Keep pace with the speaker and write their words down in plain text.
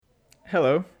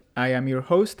Hello, I am your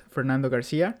host, Fernando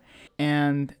Garcia,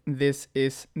 and this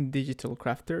is Digital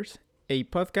Crafters, a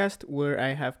podcast where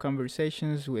I have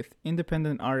conversations with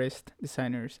independent artists,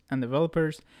 designers, and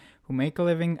developers who make a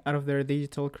living out of their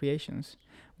digital creations.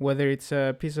 Whether it's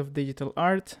a piece of digital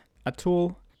art, a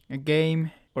tool, a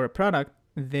game, or a product,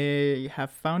 they have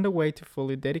found a way to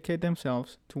fully dedicate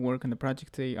themselves to work on the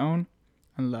projects they own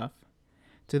and love.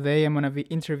 Today I'm going to be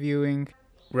interviewing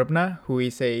Rupna, who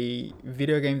is a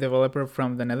video game developer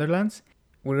from the Netherlands.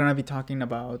 We're going to be talking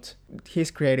about his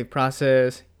creative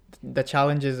process, the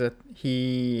challenges that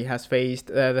he has faced,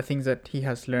 the things that he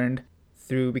has learned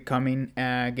through becoming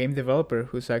a game developer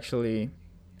who's actually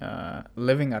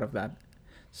living out of that.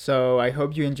 So I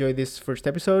hope you enjoy this first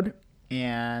episode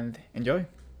and enjoy.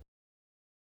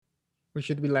 We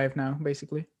should be live now,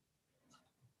 basically.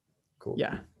 Cool.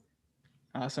 Yeah.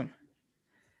 Awesome.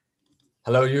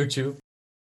 Hello, YouTube.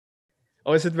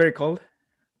 Oh, is it very cold?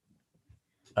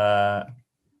 No,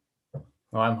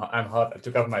 I'm hot. I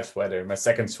took off my sweater, my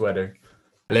second sweater.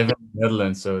 I live in the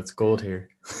Netherlands, so it's cold here.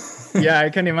 Yeah, I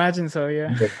can imagine so,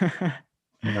 yeah.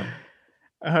 Yeah.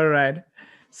 All right.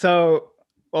 So,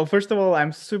 well, first of all,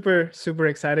 I'm super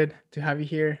excited to have you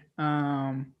here.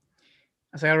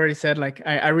 As I already said, like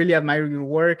I really admire your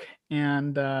work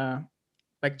and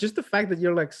like just the fact that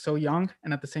you're like so young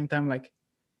and at the same time like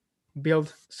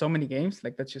build so many games,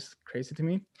 like that's just crazy to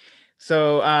me.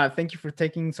 So thank you for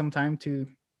taking some time to,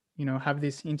 have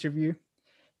this interview.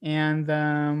 And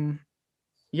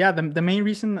yeah, the main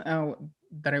reason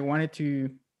that I wanted to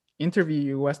interview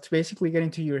you was to basically get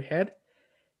into your head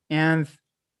and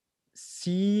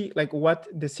see like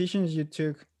what decisions you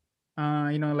took,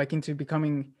 like into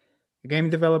becoming a game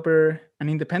developer, an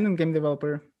independent game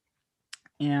developer,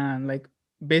 and like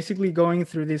basically going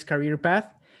through this career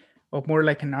path of more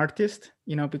like an artist,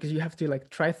 because you have to like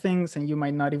try things and you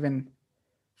might not even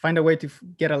find a way to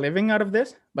get a living out of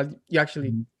this, but you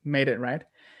actually made it, right?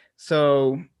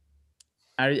 So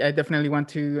I definitely want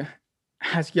to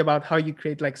ask you about how you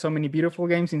create like so many beautiful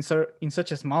games in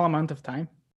such a small amount of time.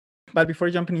 But before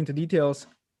jumping into details,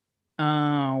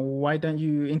 why don't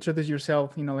you introduce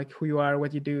yourself? Like who you are,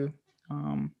 what you do,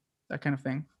 that kind of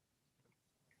thing.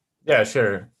 Yeah,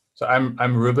 sure. So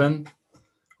I'm Ruben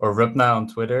or Rupna on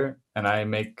Twitter, and I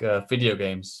make video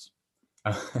games.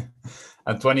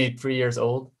 I'm 23 years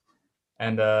old,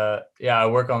 and yeah, I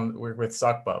work with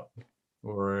Sockpop.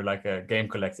 We're like a game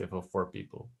collective of 4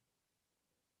 people.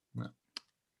 Yeah.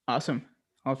 Awesome.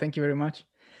 Well, thank you very much.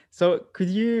 So, could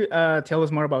you tell us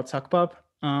more about Sockpop?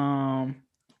 I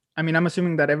mean, I'm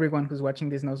assuming that everyone who's watching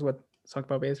this knows what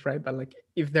Sockpop is, right? But like,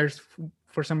 if there's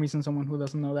for some reason someone who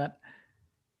doesn't know that.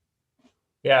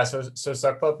 Yeah, so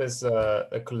Sockpop is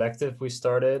a collective we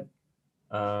started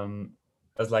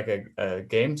as like a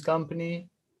games company,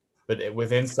 but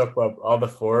within Stockpop, all the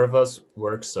 4 of us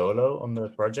work solo on the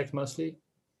project mostly.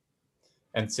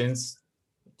 And since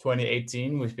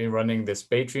 2018, we've been running this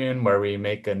Patreon where we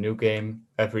make a new game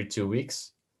every 2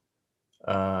 weeks.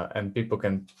 And people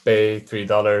can pay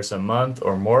 $3 a month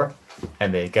or more,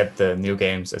 and they get the new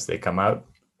games as they come out.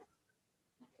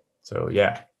 So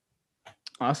yeah.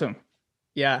 Awesome.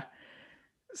 Yeah.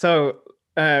 So,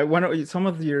 some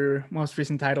of your most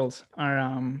recent titles are,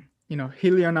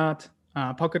 Helionaut,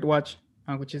 Pocket Watch,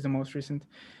 which is the most recent,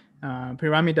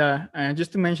 Pyramida, and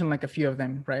just to mention like a few of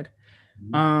them, right?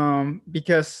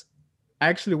 Because I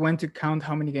actually went to count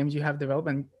how many games you have developed,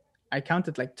 and I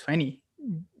counted like 20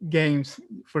 games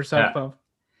for Yeah. Sockpop.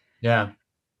 Yeah.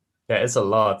 Yeah, it's a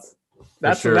lot. For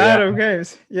That's a sure. lot Yeah. of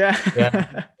games. Yeah.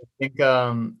 Yeah. I think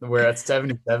we're at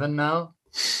 77 now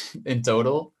in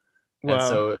total. And Wow.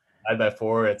 so divide by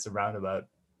 4, it's around about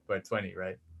by 20,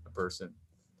 right? A person.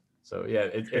 So yeah,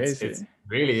 it's Crazy.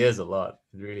 really is a lot.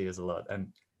 It really is a lot.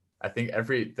 And I think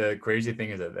the crazy thing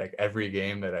is that like every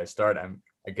game that I start, I'm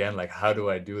again like, how do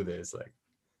I do this? Like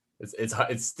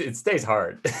it stays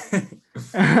hard.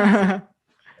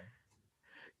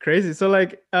 Crazy. So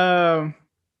like I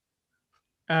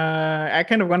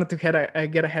kind of wanted to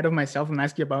get ahead of myself and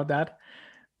ask you about that.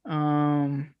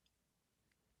 Um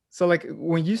so like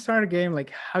when you start a game,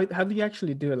 like how do you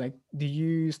actually do it? Like do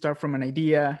you start from an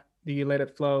idea? Do you let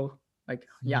it flow? Like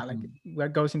yeah, like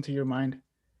what goes into your mind?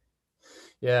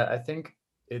 Yeah, I think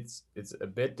it's a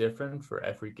bit different for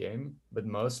every game, but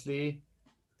mostly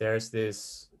there's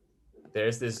this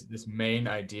this main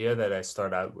idea that I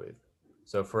start out with.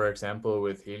 So for example,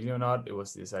 with Helionaut, it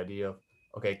was this idea of,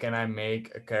 okay, can I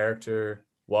make a character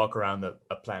walk around a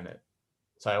planet?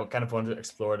 So I kind of wanted to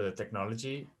explore the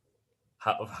technology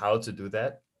of how to do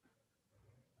that.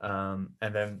 And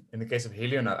then in the case of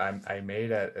Helionaut, I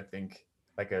made I think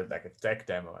like a tech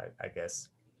demo, I guess,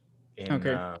 in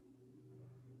Okay.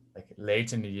 like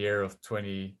late in the year of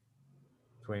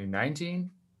 2019,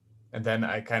 and then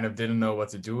I kind of didn't know what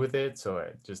to do with it, so I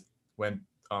just went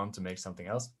on to make something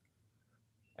else.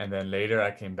 And then later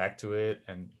I came back to it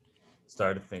and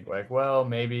started to think like, well,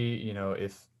 maybe, you know,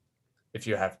 if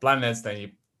you have planets, then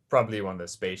you probably want a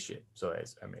spaceship. So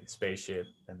I made a spaceship,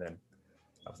 and then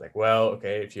I was like, well,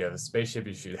 okay, if you have a spaceship,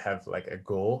 you should have like a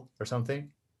goal or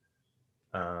something.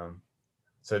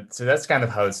 So that's kind of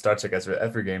how it starts, I guess, with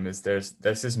every game. Is there's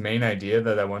this main idea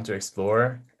that I want to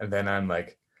explore, and then I'm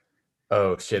like,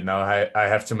 oh shit, now I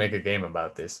have to make a game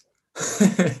about this.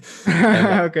 And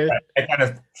like, Okay. I kind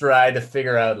of try to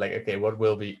figure out like, okay, what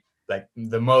will be like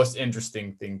the most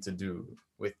interesting thing to do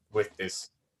with this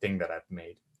thing that I've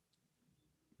made.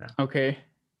 Okay.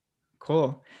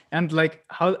 Cool. And like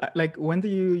how like when do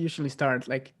you usually start?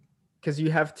 Like because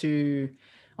you have to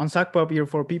on Sackpop you're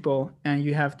 4 people and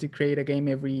you have to create a game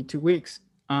every 2 weeks.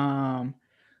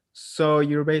 So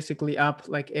you're basically up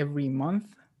like every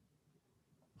month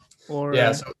Yeah,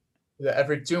 or so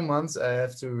every 2 months I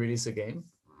have to release a game.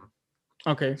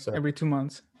 okay, So every 2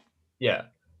 months. yeah.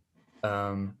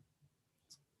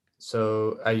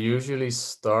 So I usually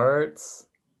start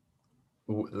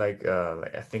like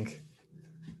I think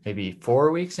maybe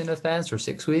 4 weeks in advance or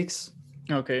 6 weeks.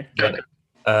 Okay. But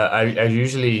I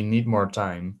usually need more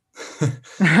time.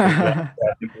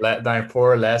 My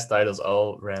 4 last titles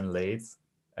all ran late,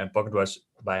 and Pocket Watch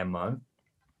by a month.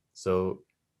 So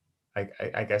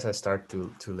I guess I start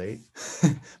too late.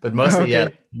 But mostly, yeah,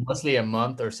 Okay. mostly a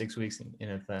month or 6 weeks in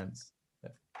advance.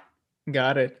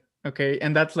 Got it. Okay.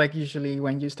 And that's like usually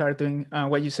when you start doing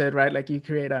what you said, right? Like you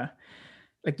create a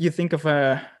like you think of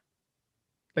a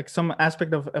like some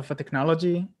aspect of a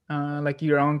technology, like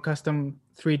your own custom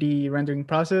 3D rendering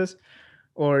process,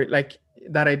 or like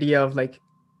that idea of like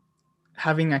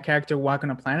having a character walk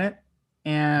on a planet,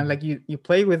 and like you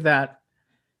play with that,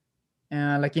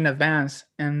 like in advance,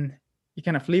 and you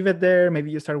kind of leave it there.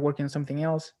 Maybe you start working on something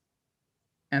else,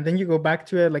 and then you go back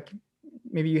to it. Like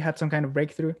maybe you had some kind of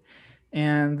breakthrough,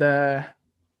 and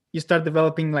you start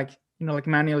developing like like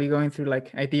manually going through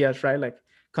like ideas, right? Like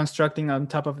constructing on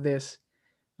top of this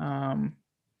um,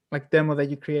 like demo that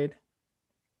you create.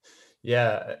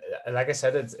 Yeah, like I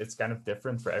said, it's kind of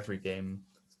different for every game.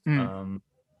 Mm. Um,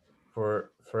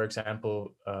 for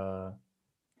example,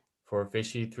 for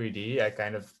Fishy 3D, I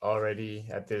kind of already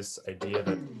had this idea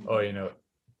that, oh, you know,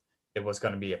 it was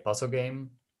going to be a puzzle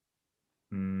game.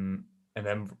 And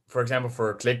then, for example,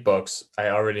 for Clickbox, I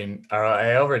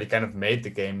already kind of made the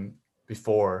game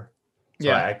before, so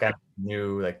Yeah. I kind of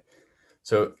knew like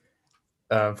so.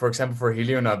 For example, for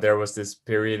Helionaut, there was this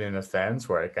period in advance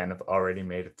where I kind of already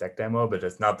made a tech demo, but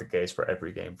it's not the case for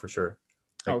every game for sure.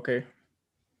 Like, Okay.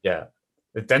 yeah,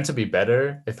 it tends to be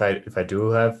better if I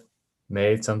do have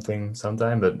made something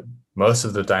sometime, but most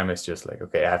of the time it's just like,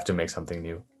 okay, I have to make something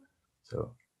new.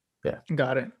 So yeah,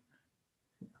 Got it.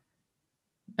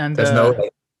 And there's no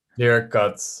like, clear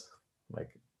cuts like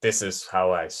this is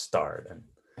how I start, and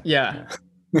yeah,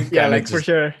 yeah, yeah, kind of like for just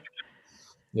sure.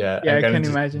 yeah, Yeah, I I kind of can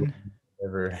just imagine.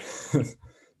 whatever.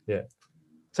 Yeah.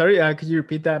 Sorry, could you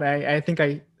repeat that? I think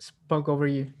I spoke over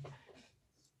you.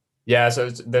 Yeah, so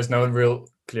there's no real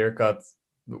clear cut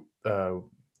uh,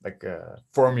 like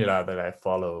formula that I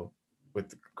follow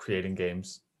with creating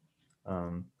games.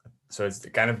 So it's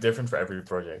kind of different for every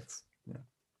project. Yeah.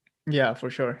 Yeah, for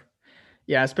sure.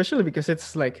 Yeah, especially because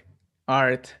it's like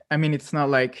art. I mean, it's not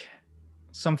like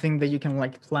something that you can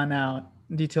like plan out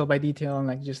detail by detail and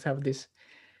like just have this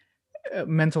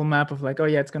mental map of like, oh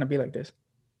yeah, it's gonna be like this.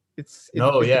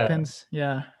 No, It yeah, depends.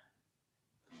 Yeah.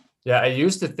 yeah. I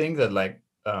used to think that like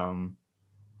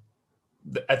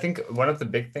I think one of the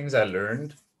big things I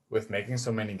learned with making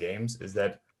so many games is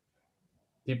that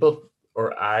people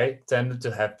or I tended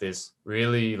to have this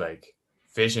really like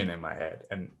vision in my head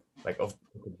and like of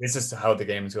this is how the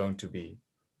game is going to be,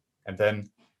 and then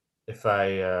if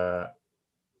I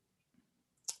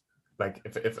like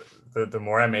if the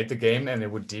more I made the game and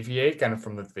it would deviate kind of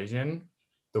from the vision,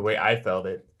 the way I felt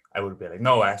it, I would be like,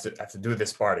 no, I have to do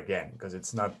this part again because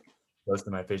it's not close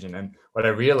to my vision. And what I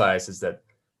realized is that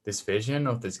this vision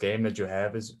of this game that you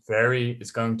have is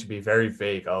going to be very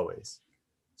vague always.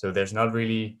 So there's not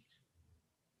really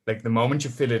like the moment you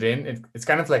fill it in, it's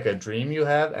kind of like a dream you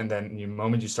have, and then the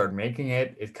moment you start making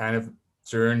it, it kind of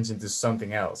turns into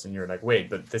something else, and you're like, wait,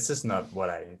 but this is not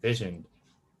what I envisioned.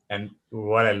 And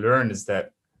what I learned is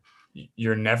that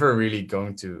you're never really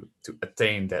going to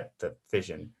attain that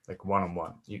vision like one on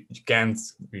one. You can't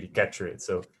really capture it.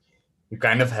 So you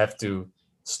kind of have to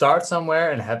start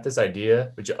somewhere and have this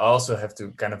idea, but you also have to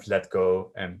kind of let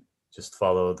go and just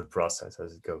follow the process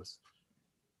as it goes.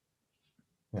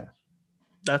 Yeah.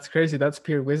 That's crazy. That's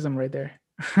pure wisdom right there.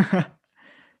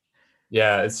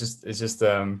 Yeah, it's just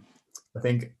I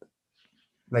think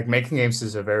like making games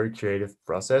is a very creative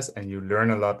process, and you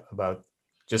learn a lot about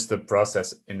just the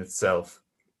process in itself,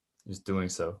 just doing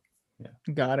so.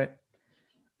 Yeah. Got it.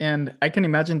 And I can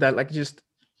imagine that, like, just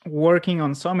working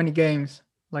on so many games,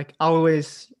 like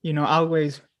always,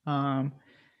 always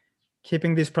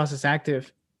keeping this process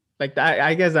active, like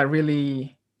I guess that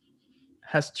really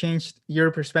has changed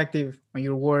your perspective on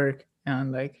your work,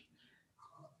 and like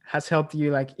has helped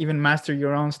you like even master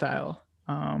your own style.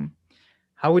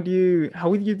 How would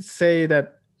you say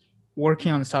that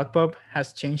working on Sockpop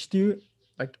has changed you,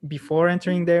 like before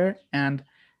entering there, and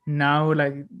now,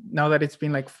 like now that it's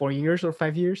been like 4 years or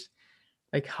 5 years,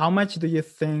 like how much do you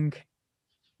think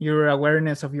your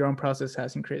awareness of your own process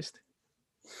has increased?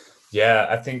 Yeah,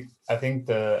 I think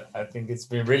it's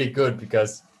been really good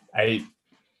because I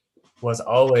was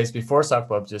always before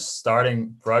Sockpop just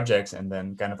starting projects and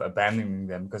then kind of abandoning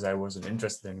them because I wasn't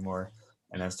interested anymore,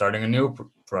 and then starting a new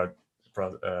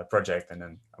project and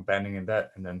then abandoning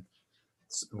that, and then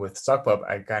with Sockpop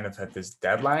I kind of had this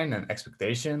deadline and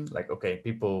expectation, like okay,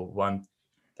 people want,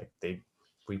 like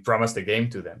we promised a game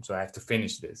to them, so I have to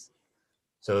finish this.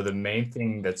 So the main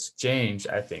thing that's changed,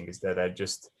 I think, is that I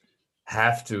just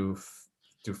have to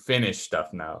finish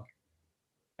stuff now,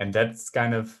 and that's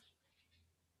kind of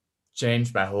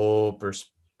changed my whole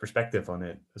perspective on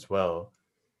it as well.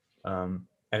 And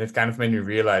it kind of made me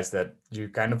realize that you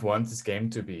kind of want this game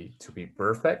to be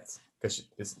perfect because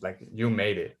it's like you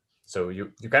made it, so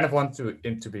you kind of want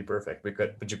it to be perfect, because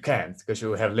but you can't because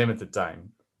you have limited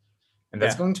time, and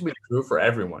that's Yeah, going to be true for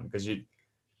everyone because you,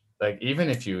 like, even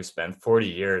if you spend 40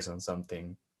 years on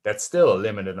something, that's still a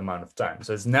limited amount of time,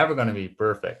 so it's never going to be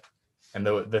perfect. And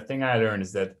the thing I learned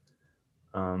is that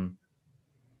um,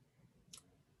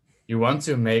 you want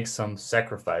to make some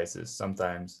sacrifices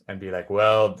sometimes and be like,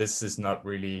 well, this is not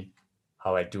really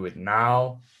how I do it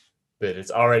now, but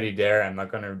it's already there. I'm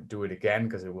not going to do it again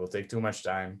because it will take too much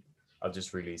time. I'll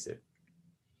just release it.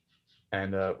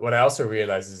 And what I also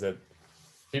realized is that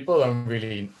people don't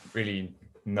really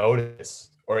notice,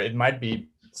 or it might be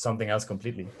something else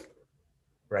completely,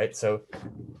 right? So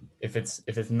if it's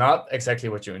not exactly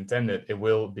what you intended, it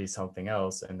will be something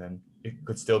else, and then it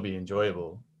could still be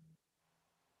enjoyable.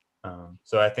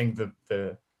 So I think the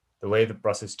way the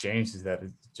process changed is that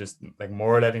it's just like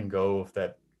more letting go of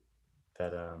that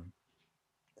that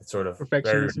sort of very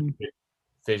perfectionism. big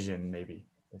vision maybe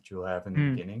that you'll have in the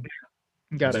Hmm, beginning,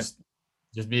 and got it.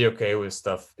 just be okay with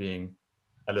stuff being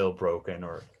a little broken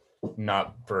or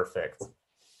not perfect.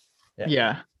 Yeah.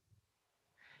 Yeah,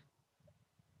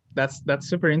 that's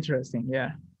super interesting.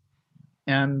 Yeah.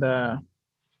 And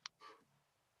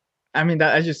I mean,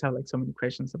 that I just have like so many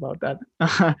questions about that.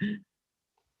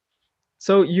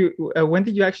 So when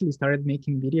did you actually started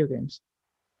making video games?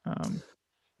 um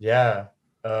Yeah.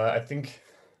 I think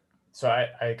so.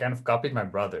 I kind of copied my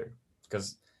brother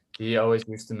because he always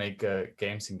used to make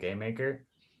games in Game Maker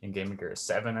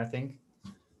 7, I think,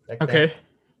 back then. okay.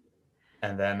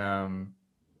 And then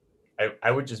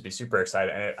I would just be super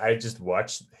excited, and I just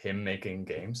watched him making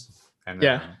games,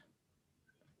 Yeah.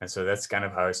 and so that's kind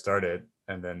of how I started.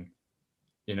 And then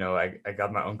I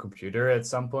got my own computer at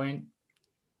some point,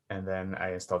 and then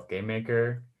I installed Game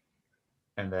Maker,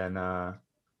 and then a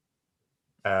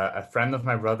friend of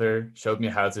my brother showed me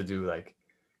how to do like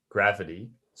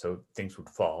gravity, so things would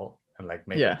fall and like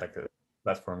make it Yeah. like a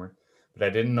platformer, but I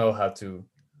didn't know how to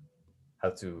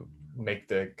make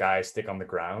the guy stick on the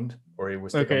ground, or he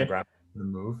would stick on the Okay. ground and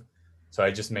move. So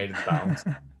I just made it bounce.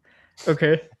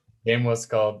 Okay. Game was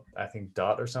called, I think,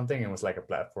 Dot or something. It was like a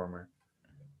platformer,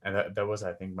 and that was,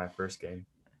 I think, my first game.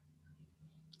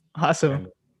 Awesome.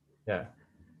 And yeah,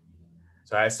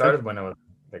 so I Okay. started when I was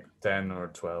like 10 or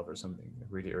 12 or something,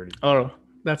 really early. Oh,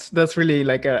 that's really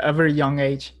like a very young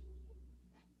age.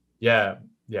 Yeah,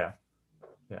 yeah,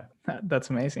 yeah, That's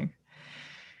amazing.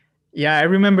 Yeah, I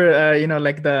remember,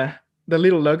 like the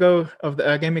little logo of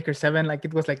the Game Maker 7, like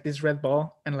it was like this red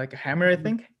ball and like a hammer, I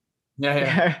think. yeah, yeah,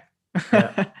 Yeah.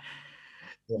 yeah.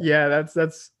 Yeah. Yeah,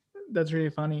 that's really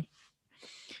funny.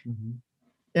 Mhm.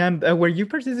 And were you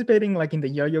participating like in the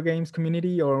yo-yo games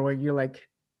community, or were you like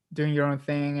doing your own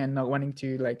thing and not wanting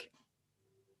to like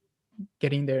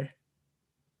get in there?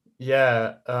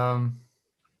 Yeah.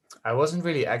 I wasn't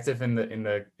really active in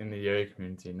the yo-yo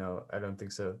community. No, I don't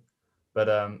think so. But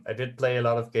I did play a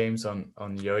lot of games on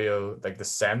yo-yo, like the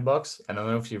sandbox. I don't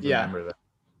know if you Yeah. remember that.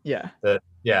 Yeah.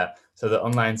 Yeah, so the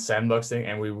online sandbox thing,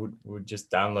 and we would just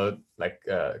download like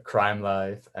Crime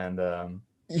Life, and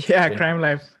Yeah, they Crime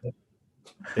Life.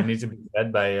 they need to be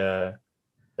fed by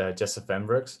Jesse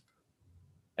Fembrooks,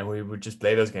 and we would just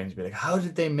play those games, be like, how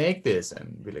did they make this,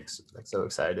 and be like so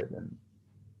excited and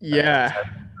Yeah. try to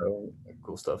show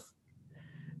cool stuff.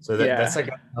 So that's Yeah.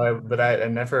 like how but I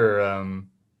never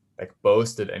like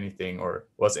posted anything or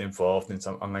was involved in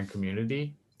some online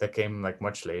community. That came like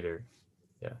much later.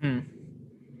 Yeah. Hmm.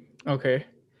 Okay.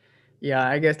 Yeah,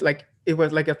 I guess like it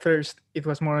was like at first it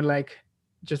was more like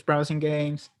just browsing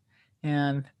games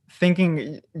and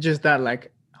thinking just that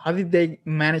like how did they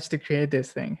manage to create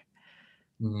this thing?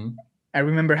 Mm-hmm. I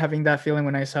remember having that feeling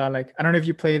when I saw like I don't know if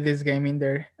you played this game in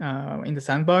there in the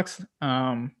sandbox.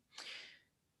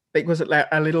 It was like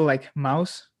a little like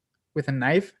mouse with a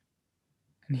knife,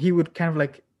 and he would kind of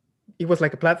like it was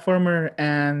like a platformer,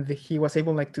 and he was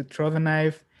able like to throw the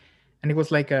knife, and it was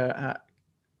like a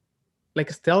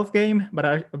stealth game, but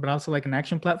also like an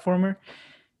action platformer.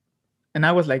 And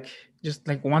I was like just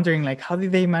like wondering like how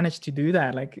did they manage to do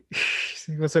that? Like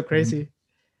it was so Mm-hmm. crazy.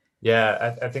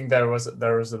 Yeah, I think there was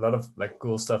a lot of like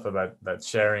cool stuff about that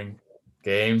sharing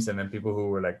games, and then people who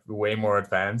were like way more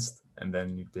advanced, and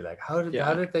then you'd be like, how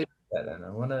Yeah. did they do that? And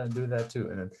I want to do that too.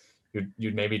 And then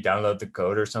you'd maybe download the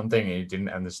code or something, and you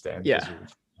didn't understand because Yeah. you were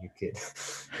just a kid.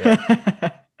 Yeah,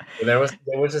 but there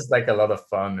was just like a lot of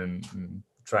fun and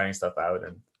trying stuff out,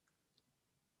 and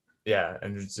yeah,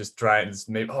 and just trying.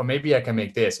 Maybe I can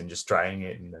make this, and just trying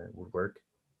it, and it would work.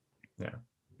 Yeah.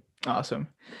 Awesome.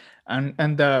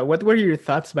 And what were your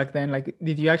thoughts back then? Like,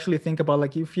 did you actually think about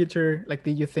like your future? Like,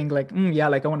 did you think like, yeah,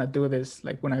 like I want to do this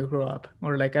like when I grow up,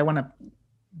 or like I want to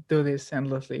do this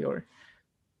endlessly, or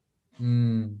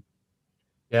Hmm.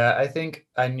 Yeah, I think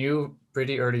I knew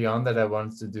pretty early on that I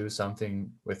wanted to do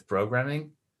something with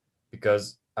programming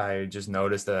because I just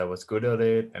noticed that I was good at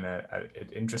it, and it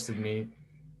interested me.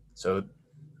 So,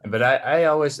 but I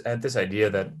always had this idea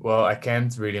that, well, I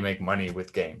can't really make money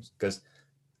with games because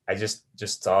I just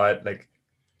saw it like,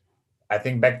 I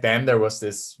think back then there was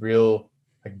this real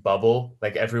like bubble,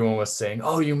 like everyone was saying,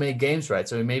 "Oh, you make games, right?"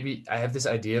 So maybe I have this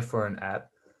idea for an app,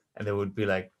 and they would be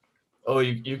like, "Oh,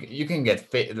 you can get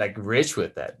like rich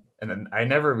with that." And then I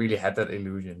never really had that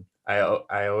illusion. I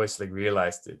always like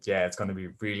realized it. Yeah, it's gonna be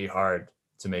really hard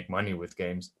to make money with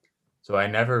games. So I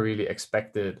never really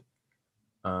expected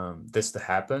this to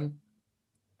happen.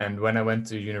 And when I went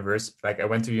to university, like I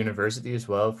went to university as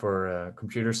well for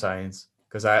computer science,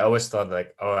 because I always thought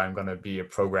like, oh, I'm gonna be a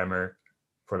programmer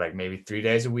for like maybe 3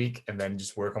 days a week, and then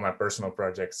just work on my personal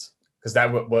projects, because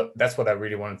that's what I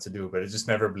really wanted to do. But I just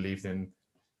never believed in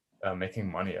making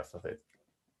money off of it.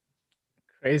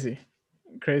 crazy,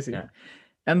 crazy. Yeah.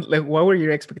 And like, what were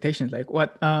your expectations? Like,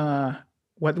 what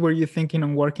were you thinking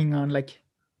on working on? Like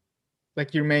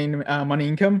your main money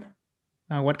income?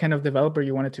 What kind of developer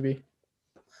you wanted to be?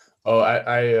 Oh,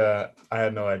 I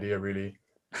had no idea really.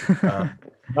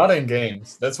 Not in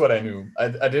games. That's what I knew.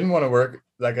 I didn't want to work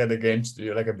like at a game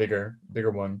studio, like a bigger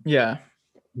one, Yeah.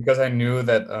 because I knew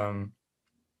that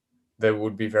that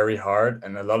would be very hard,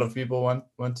 and a lot of people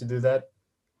want to do that.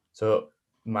 So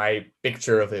my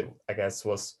picture of it, I guess,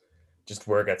 was just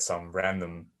work at some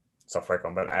random software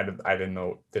company. I didn't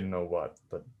know what,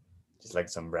 but just like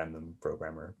some random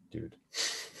programmer dude.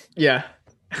 Yeah.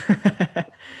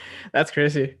 That's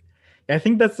crazy. I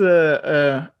think that's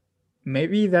a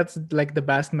maybe that's like the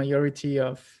vast majority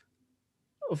of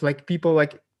like people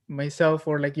like myself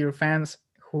or like your fans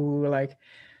who like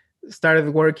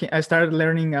started working. I started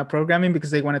learning programming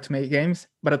because they wanted to make games,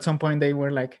 but at some point they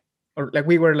were like, or like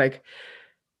we were like,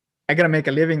 I gotta make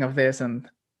a living of this and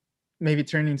maybe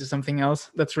turn into something else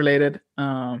that's related,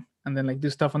 and then like do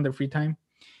stuff on their free time.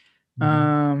 Mhm.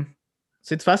 Um,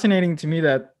 so it's fascinating to me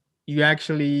that you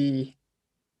actually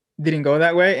didn't go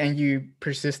that way and you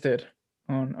persisted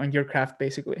on your craft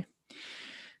basically.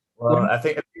 Well, When I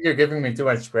think you're giving me too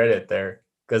much credit there,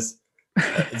 because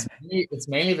it's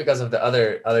mainly because of the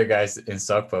other guys in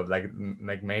Stockpub, like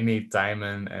mainly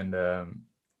Timon and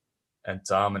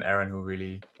Tom and Aaron, who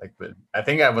really like. But I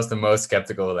think I was the most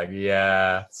skeptical. Like,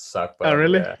 yeah, oh Stockpub,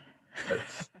 really? yeah. But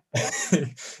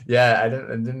yeah, I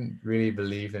didn't really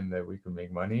believe in that we could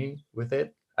make money with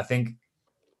it. I think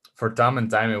for Tom and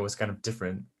Time it was kind of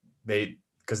different.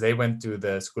 Because they went to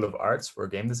the School of Arts for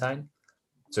game design,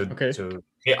 so Okay. so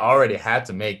they already had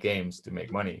to make games to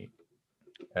make money.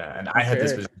 And I had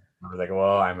this Okay. position. I was like,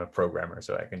 well, I'm a programmer,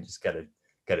 so I can just get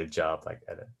a job like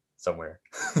at somewhere.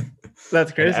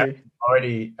 That's And Aaron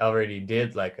crazy. already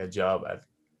did like a job at,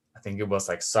 I think it was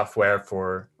like software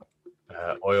for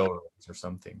oil rigs or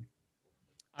something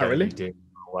Oh that he really? did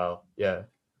for a while. Yeah,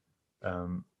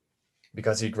 um,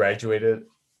 because he graduated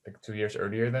like 2 years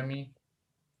earlier than me.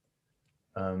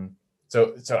 Um,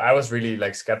 so I was really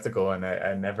like skeptical, and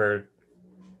I never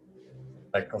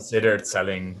like considered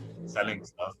selling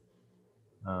stuff.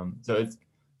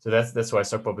 So that's why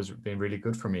Stockpop has been really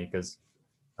good for me, because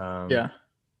Yeah.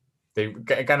 they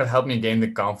kind of helped me gain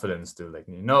the confidence to like,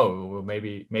 no, well,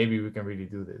 maybe we can really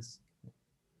do this.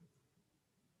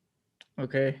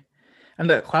 Okay.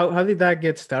 And how did that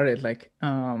get started? Like,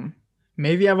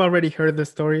 maybe I've already heard the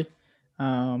story.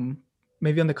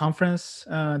 Maybe on the conference,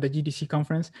 the GDC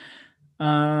conference.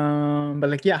 But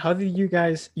like, yeah, how did you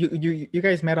guys you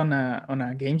guys met on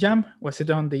a game jam? Was it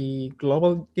on the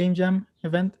global game jam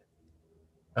event?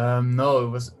 No, it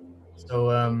was so.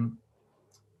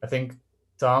 I think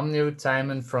Tom knew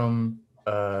Timon from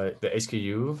the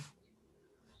HKU.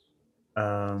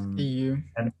 You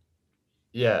And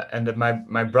yeah, and then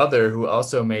my brother, who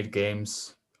also made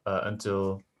games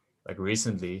until like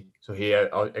recently, so he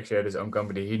actually had his own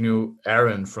company. He knew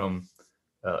Aaron from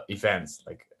events,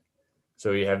 like,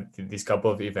 so he had these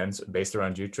couple of events based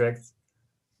around Utrecht,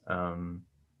 um,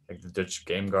 like the Dutch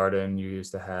Game Garden you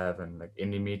used to have, and like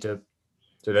Indie Meetup.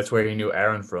 So that's where he knew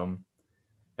Aaron from.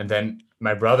 And then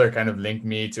my brother kind of linked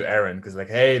me to Aaron, because like,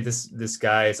 hey, this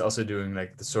guy is also doing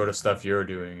like the sort of stuff you're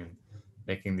doing and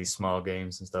making these small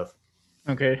games and stuff.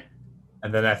 okay?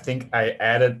 And then I think I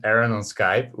added Aaron on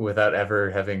Skype without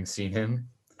ever having seen him.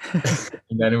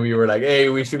 And then we were like, hey,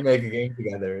 we should make a game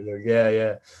together. Like,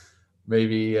 yeah,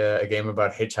 maybe a game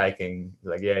about hitchhiking.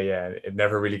 Like, yeah. It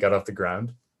never really got off the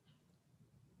ground.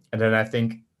 And then I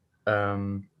think,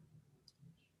 so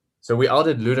we all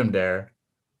did Ludum Dare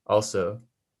also.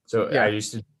 So I Yeah.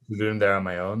 used to do Ludum Dare on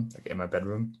my own, like in my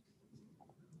bedroom.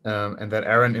 And then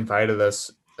Aaron invited us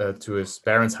to his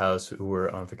parents' house, who were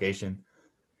on vacation.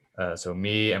 So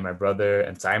me and my brother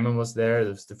and Simon was there. It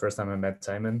was the first time I met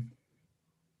Simon.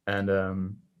 And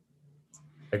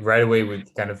like right away we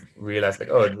kind of realized like,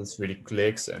 oh, this really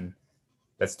clicks, and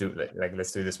let's do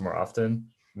let's do this more often.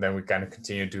 And then we kind of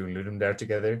continued doing Ludum Dare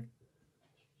together.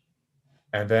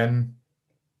 And then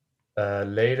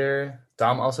later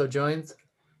Tom also joined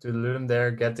to the Ludum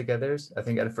Dare get-togethers. I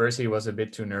think at first he was a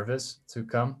bit too nervous to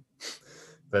come,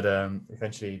 but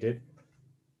eventually he did.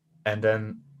 And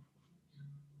then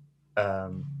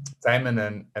Simon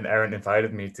and Aaron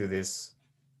invited me to this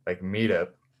like meetup,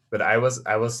 but I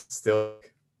was still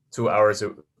 2 hours.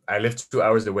 I lived 2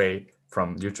 hours away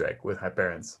from Utrecht with my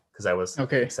parents, because I was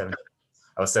like Okay. 17.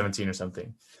 I was 17 or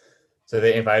something. So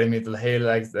they invited me to, hey,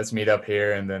 like, let's meet up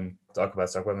here and then talk about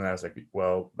Stockholm. And I was like,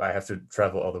 well, I have to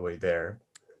travel all the way there.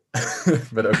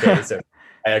 But okay, so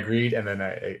I agreed, and then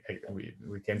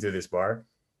we came to this bar,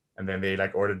 and then they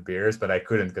like ordered beers, but I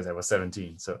couldn't because I was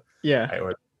 17. So Yeah. I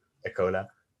ordered a cola.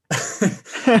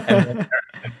 And then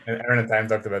Aaron and Time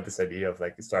talked about this idea of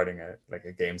like starting a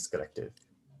games collective,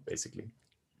 basically.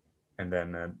 And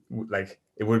then like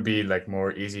it would be like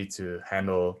more easy to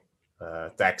handle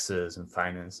taxes and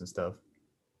finance and stuff.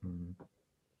 Mm.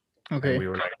 And Okay. we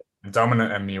were like,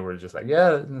 Dominant and me were just like,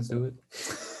 yeah, let's do it.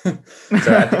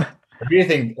 So I really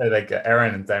think like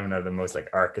Aaron and Simon are the most like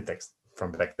architects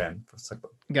from back then.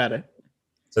 Got it.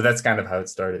 So that's kind of how it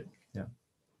started. Yeah.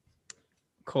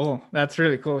 Cool. That's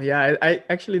really cool. Yeah, I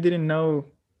actually didn't know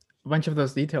a bunch of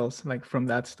those details like from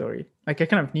that story. Like I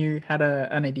kind of had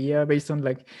an idea based on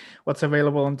like what's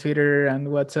available on Twitter and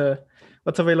what's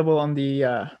available on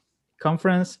the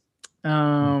conference.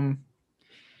 Um,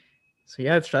 so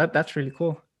yeah, that's really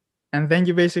cool. And then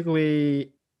you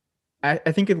basically,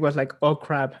 I think it was like Oh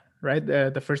Crab, right?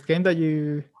 The first game that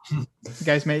you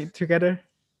guys made together.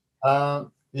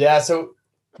 Yeah. So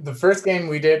the first game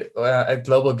we did at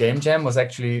Global Game Jam was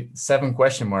actually 7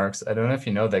 question marks. I don't know if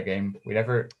you know that game. We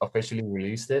never officially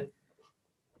released it.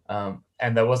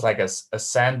 And that was like a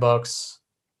sandbox.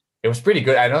 It was pretty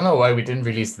good. I don't know why we didn't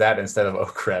release that instead of Oh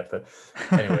Crap, but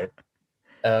anyway.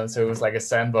 So it was like a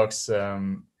sandbox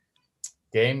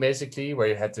game basically, where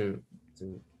you had to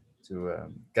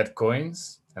get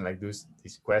coins and like do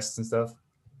these quests and stuff.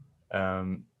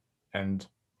 And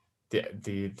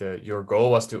the your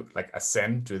goal was to like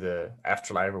ascend to the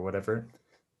afterlife or whatever.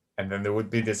 And then there would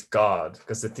be this god,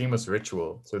 because the theme was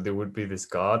ritual. So there would be this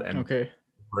god, and Okay. there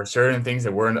were certain things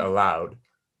that weren't allowed,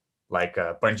 like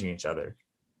punching each other.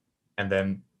 And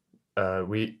then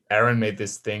Aaron made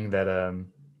this thing that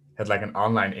had like an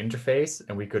online interface,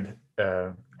 and we could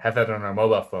have that on our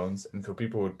mobile phones, and so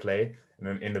people would play, and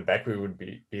then in the back we would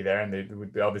be there, and there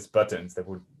would be all these buttons that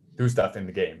would do stuff in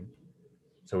the game.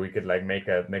 So we could like make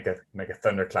a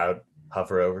thundercloud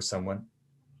hover over someone,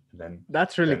 and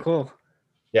That's really then cool.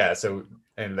 yeah, so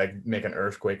and like make an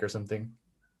earthquake or something.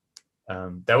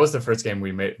 That was the first game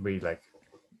we made. We like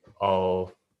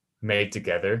all made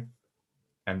together,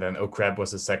 and then Oh Crab was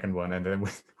the second one, and then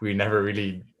we never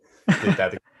really did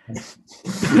that again.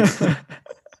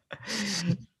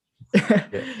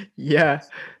 Yeah.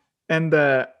 And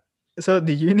so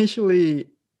did you initially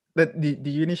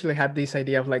had this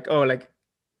idea of like, oh, like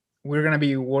we're gonna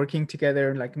be working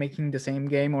together, like making the same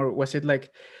game, or was it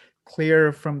like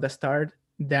clear from the start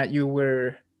that you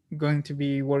were going to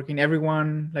be working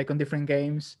everyone like on different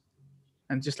games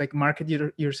and just like market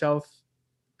yourselves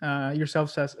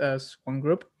as one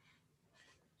group?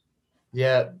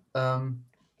 Yeah.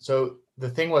 So the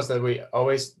thing was that we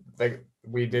always like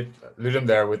we did Ludum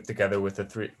Dare with together with the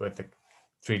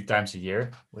 3 times a year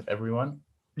with everyone.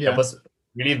 That Yeah. was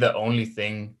really the only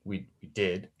thing we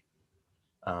did.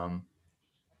 Um,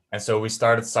 and so we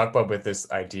started Sockpop with this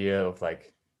idea of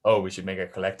like, oh, we should make a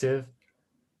collective.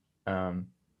 Um,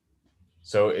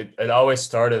 so it always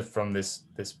started from this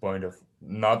point of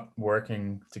not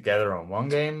working together on one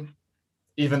game,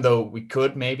 even though we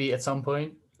could maybe at some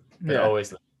point, but Yeah.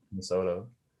 always like, in solo.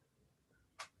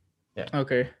 Yeah.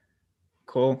 Okay.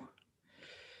 Cool.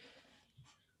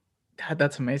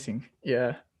 That's amazing.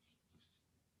 Yeah.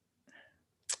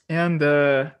 And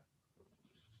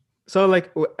so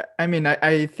like I mean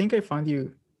I think I found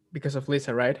you because of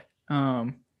Lisa, right?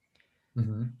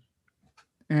 Mm-hmm.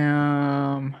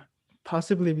 Um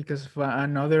Possibly because of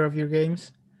another of your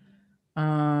games.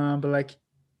 But like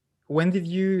when did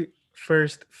you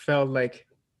first felt like,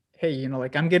 hey,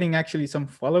 like I'm getting actually some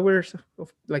followers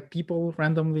of like people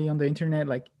randomly on the internet,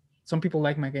 like some people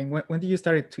like my game. When did you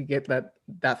started to get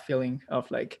that feeling of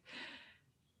like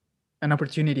an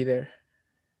opportunity there?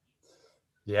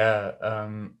 Yeah,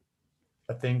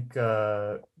 I think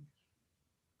so.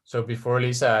 Before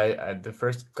Lisa, the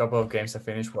first couple of games I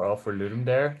finished were all for Ludum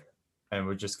Dare, and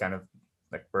were just kind of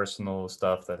like personal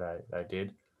stuff that I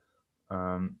did.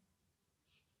 Um,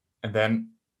 and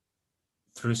then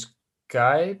through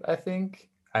Skype, I think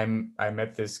I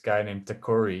met this guy named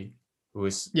Takori,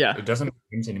 Yeah. who doesn't make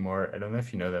games anymore. I don't know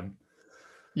if you know them,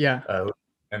 Yeah. uh,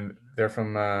 and they're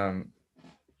from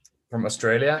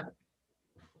Australia.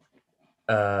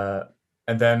 Uh,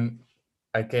 and then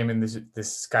I came in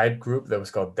this Skype group that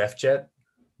was called DevChat.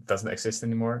 It doesn't exist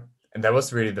anymore, and that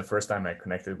was really the first time I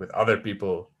connected with other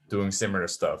people doing similar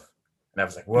stuff. And I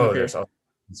was like, "Whoa, Okay. there's all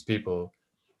these people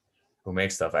who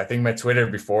make stuff." I think my Twitter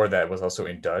before that was also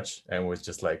in Dutch and was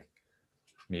just like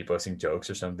me posting jokes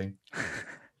or something.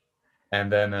 And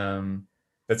then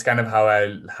that's kind of how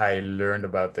I learned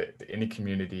about the indie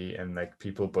community and like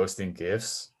people posting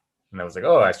gifs. And I was like,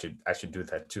 "Oh, I should do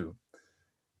that too."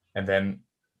 And then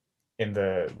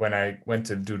when I went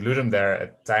to do Ludum there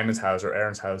at Simon's house or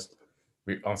Aaron's house,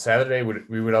 we on Saturday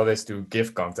we would always do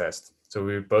GIF contest. So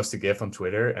we would post a GIF on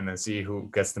Twitter and then see who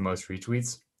gets the most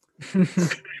retweets.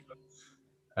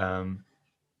 Um,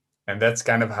 and that's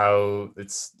kind of how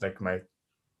it's like my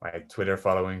Twitter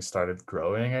following started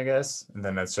growing, I guess. And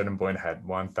then at a certain point I had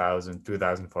 1,000,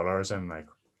 2,000 followers, and like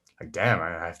damn, I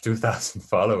have 2,000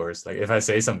 followers. Like if I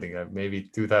say something, maybe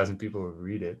 2,000 people will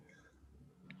read it.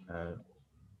 Uh,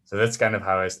 so that's kind of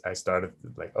how I started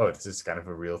like, oh, this is kind of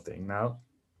a real thing now.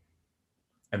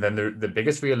 And then the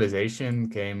biggest realization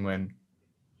came when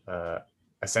uh,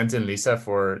 I sent in Lisa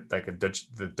for like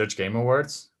the Dutch Game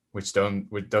Awards, which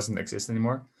doesn't exist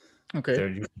anymore. Okay.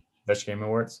 They're Dutch Game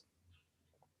Awards,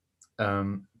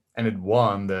 and it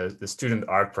won the Student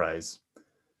Art Prize.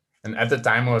 And at the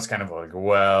time, I was kind of like,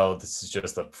 well, this is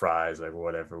just a prize, like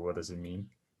whatever. What does it mean?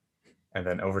 And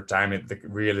then over time, the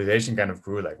realization kind of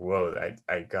grew like, whoa,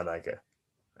 I got like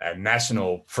a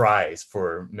national prize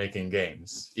for making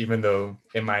games, even though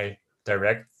in my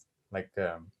direct like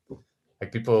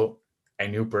like people I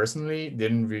knew personally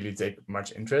didn't really take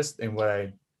much interest in what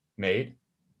I made,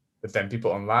 but then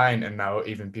people online and now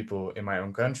even people in my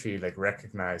own country like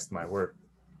recognized my work.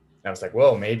 And I was like,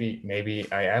 well, maybe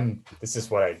I am. This is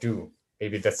what I do.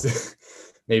 Maybe that's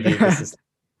maybe this is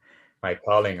my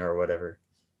calling or whatever.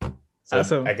 So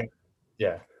Awesome. I guess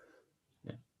yeah.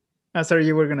 Sorry,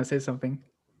 you were gonna say something.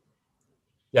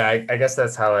 Yeah, I guess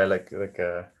that's how I like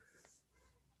a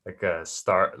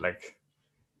start like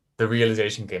the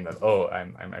realization came that, oh,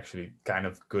 I'm actually kind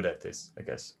of good at this, I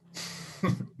guess.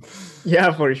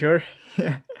 Yeah, for sure.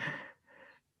 Yeah.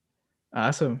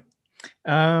 Awesome.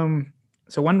 Um,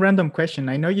 so one random question.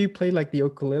 I know you play like the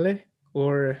ukulele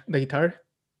or the guitar.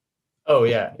 Oh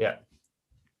yeah, yeah.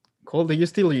 Cool. Do you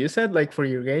still use it like for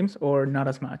your games or not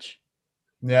as much?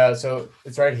 Yeah, so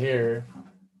it's right here,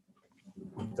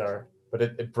 guitar, but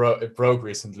it broke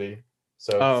recently.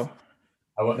 So Oh,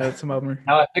 I want that's a bummer.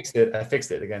 now I fixed it. I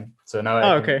fixed it again. So now I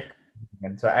Oh, can okay.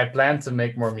 again. So I plan to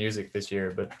make more music this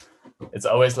year, but it's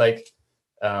always like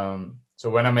so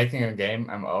when I'm making a game,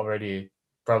 I'm already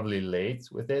probably late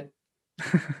with it.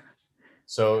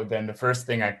 So then the first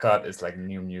thing I cut is like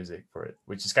new music for it,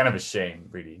 which is kind of a shame,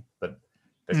 really. But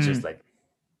that's just Mm, like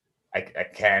I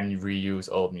can reuse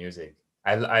old music.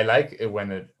 I like it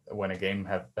when a game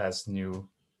has new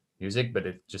music, but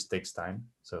it just takes time.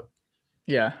 So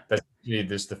Yeah. that's really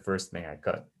just the first thing I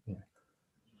cut. Yeah.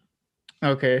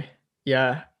 Okay.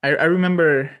 Yeah. I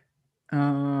remember.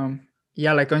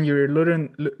 Yeah, like on your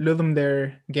Ludum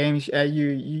Dare games, you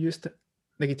used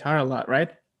the guitar a lot,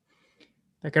 right?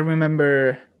 Like I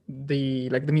remember the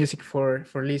music for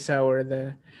Lisa, or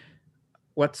the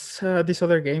what's this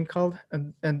other game called,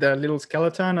 and the little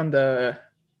skeleton and the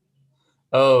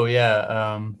Oh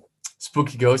yeah,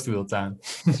 Spooky Ghost Wheel Town.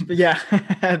 yeah,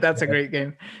 that's a Yeah, great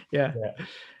game. Yeah, yeah,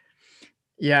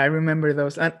 yeah, I remember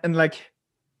those, and like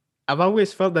I've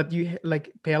always felt that you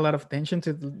like pay a lot of attention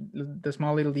to the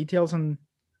small little details and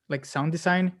like sound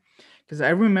design, because I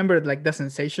remember like the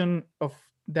sensation of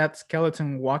that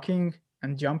skeleton walking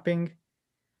and jumping.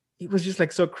 It was just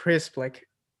like so crisp, like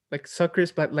so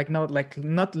crisp, but like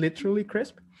not literally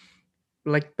crisp,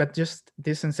 like, but just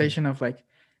this sensation of like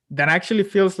that actually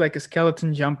feels like a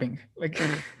skeleton jumping, like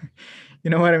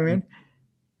you know what I mean?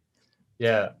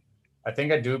 yeah. I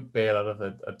think I do pay a lot of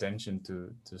attention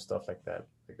to stuff like that.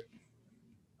 Like,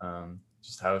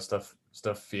 just how stuff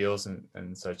feels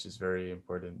and such is very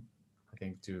important. I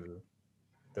think to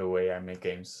the way I make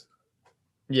games.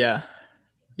 Yeah,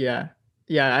 yeah,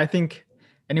 yeah. I think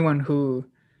anyone who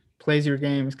plays your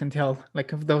games can tell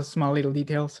like of those small little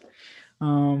details.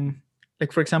 Um,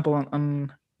 like for example,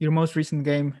 on your most recent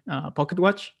game, Pocket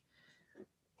Watch.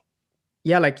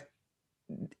 Yeah, like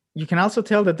you can also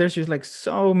tell that there's just like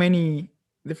so many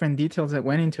different details that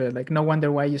went into it. Like no wonder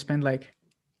why you spent like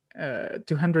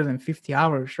 250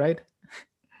 hours, right?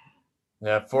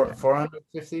 Yeah,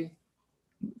 450,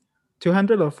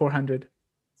 200 or 400?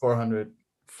 400.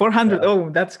 400. Yeah, Oh,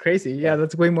 that's crazy. yeah, Yeah,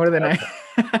 that's way more than I.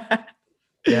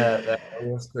 yeah. That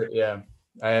was great. Yeah,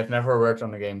 I have never worked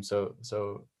on a game so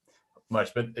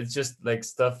much, but it's just like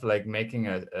stuff like making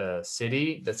a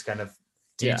city that's kind of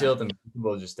Yeah, detailed and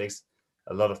visible just takes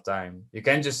a lot of time. You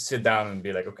can't just sit down and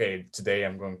be like, okay, today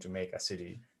I'm going to make a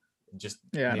city. It just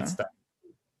yeah, needs no. time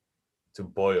to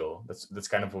boil. That's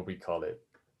kind of what we call it.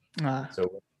 Ah,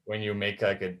 So when you make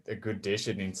like a good dish,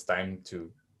 it needs time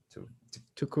to to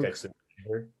get cook. to the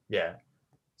flavor. Yeah.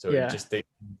 So it Yeah, just takes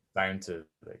time to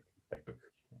like cook.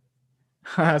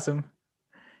 awesome.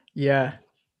 Yeah,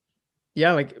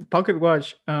 yeah. Like Pocket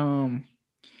Watch. I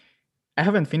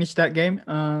haven't finished that game.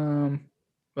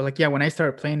 But like, yeah, when I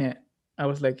started playing it, I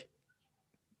was like,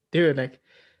 dude, like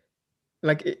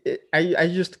I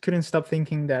just couldn't stop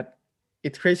thinking that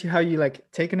it's crazy how you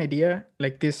like take an idea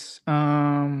like this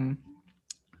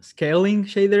scaling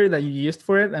shader that you used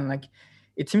for it, and like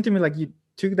it seemed to me like you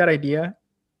took that idea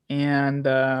and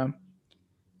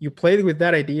you played with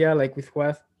that idea, like with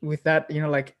that,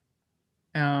 like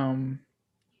um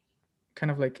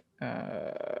kind of like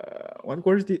what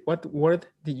word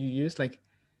did you use, like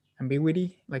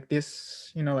ambiguity, like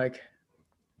this, like,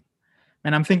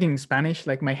 and I'm thinking Spanish.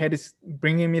 Like my head is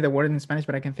bringing me the word in Spanish,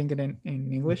 but I can think it in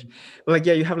English. But like,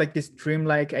 yeah, you have like this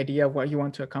dreamlike idea of what you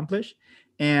want to accomplish,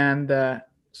 and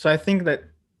so I think that,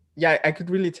 yeah, I could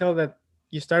really tell that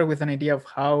you started with an idea of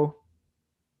how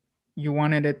you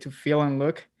wanted it to feel and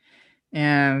look,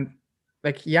 and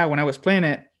like, yeah, when I was playing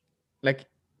it, like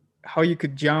how you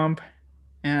could jump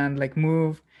and like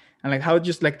move, and like how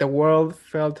just like the world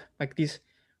felt like this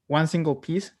one single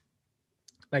piece,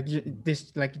 like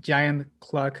this like giant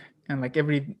clock, and like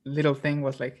every little thing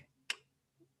was like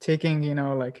ticking,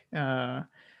 like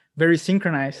very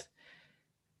synchronized.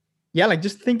 Yeah, like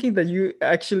just thinking that you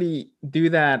actually do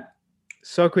that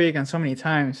so quick and so many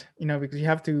times, because you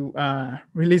have to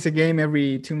release a game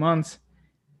every 2 months.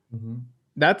 Mm-hmm.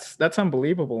 That's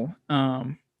unbelievable.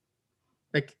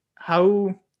 Like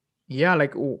how, yeah,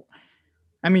 like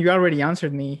I mean, you already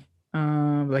answered me.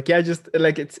 Like, yeah, just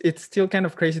like it's still kind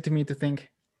of crazy to me to think,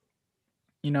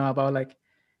 about like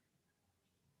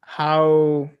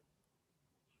how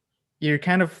you're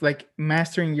kind of like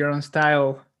mastering your own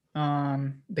style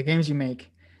on the games you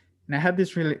make. And I had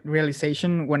this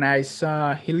realization when I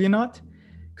saw Helionaut,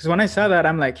 because when I saw that,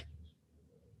 I'm like,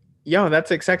 yo,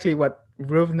 that's exactly what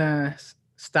Ruvna's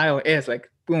style is. Like,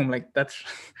 boom, like that's,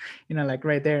 like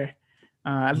right there.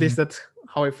 At least that's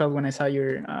how I felt when I saw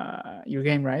your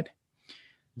game, right?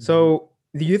 Mm-hmm. So,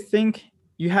 do you think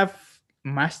you have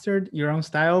mastered your own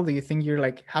style? Do you think you're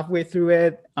like halfway through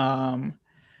it?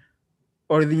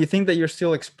 Or do you think that you're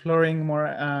still exploring more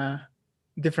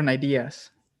different ideas?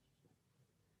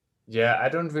 Yeah, I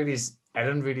don't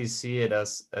really see it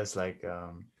as like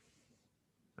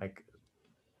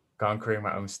conquering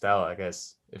my own style. I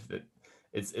guess if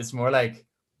it's more like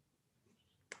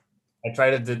I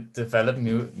try to develop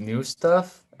new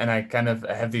stuff and I kind of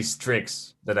have these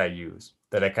tricks that I use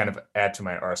that I kind of add to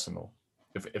my arsenal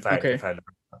if Okay. I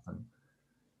learn something.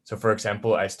 So for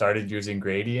example, I started using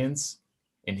gradients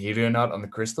in Helionaut on the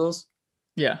crystals,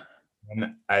 Yeah.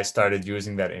 and I started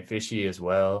using that in Fishy as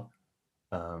well.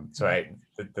 So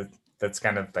that's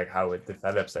kind of like how it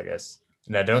develops, I guess.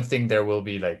 And I don't think there will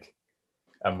be like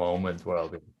a moment where I'll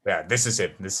be, yeah, this is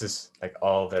it. This is like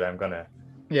all that I'm gonna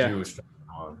Yeah. use from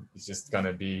now on. It's just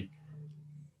gonna be,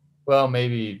 well,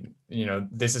 maybe,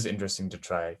 this is interesting to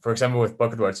try. For example, with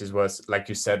Pocket Watches was, like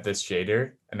you said, this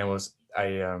shader, and it was, I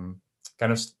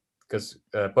kind of, because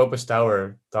Popus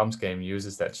Tower, Tom's game,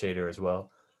 uses that shader as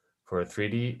well for a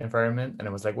 3D environment. And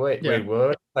I was like, Yeah.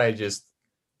 what if I just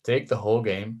take the whole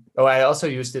game? Oh, I also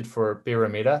used it for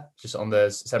Pyramida, just on the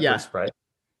separate Yeah. sprite.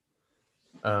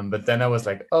 But then I was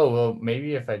like, oh, well,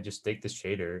 maybe if I just take the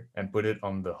shader and put it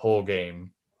on the whole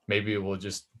game, maybe it will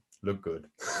just look good.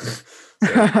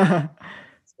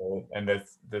 And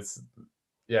that's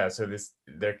yeah. So there's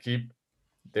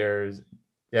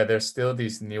there's still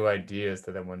these new ideas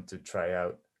that I want to try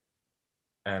out,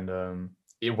 and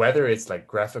whether it's like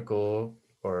graphical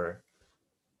or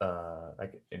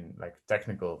like in like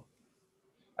technical,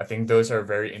 I think those are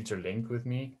very interlinked with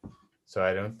me. So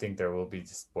I don't think there will be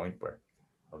this point where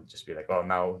I'll just be like, oh,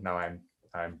 now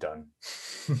I'm done.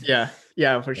 Yeah.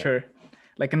 Yeah, for Yeah. sure.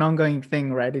 Like an ongoing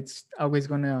thing, right? It's always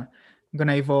gonna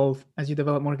evolve as you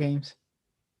develop more games.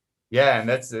 Yeah, and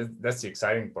that's the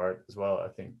exciting part as well. I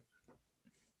think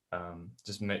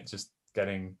just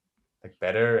getting like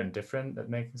better and different at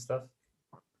making stuff.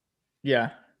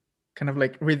 Yeah. Kind of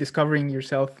like rediscovering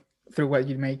yourself through what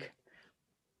you make.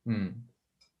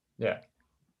 Yeah.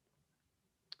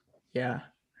 Yeah.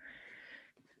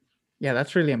 Yeah,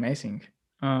 that's really amazing.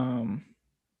 Um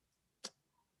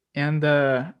and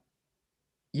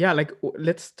yeah, like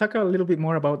let's talk a little bit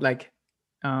more about like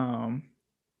um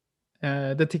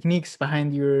the techniques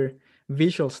behind your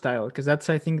visual style, because that's,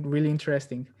 I think, really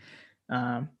interesting.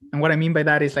 And what I mean by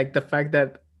that is like the fact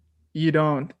that you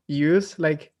don't use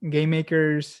like game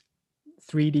maker's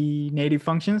 3D native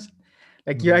functions.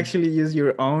 Like you Mhm. actually use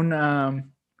your own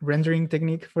rendering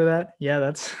technique for that. Yeah,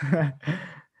 that's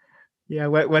yeah.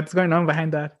 What's going on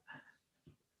behind that?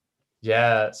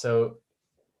 Yeah. So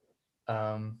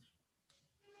um,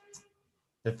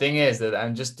 the thing is that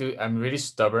I'm really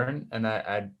stubborn, and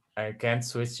I can't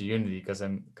switch to Unity because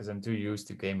I'm too used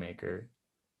to GameMaker,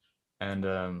 and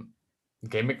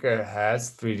GameMaker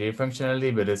has 3D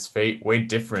functionality, but it's way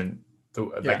different.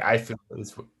 Like Yeah, I feel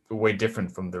it's way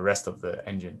different from the rest of the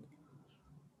engine.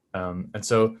 And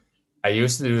so I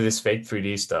used to do this fake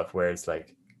 3D stuff where it's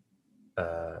like,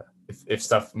 if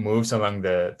stuff moves along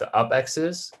the up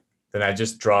axis, then I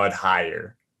just draw it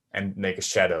higher and make a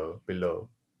shadow below.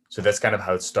 So that's kind of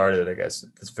how it started, I guess.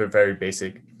 It's very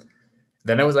basic.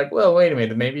 Then I was like, well, wait a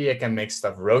minute, maybe I can make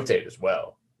stuff rotate as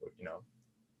well, you know.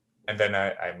 And then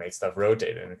I made stuff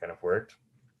rotate, and it kind of worked.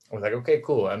 I was like, okay,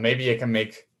 cool. And maybe I can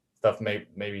make stuff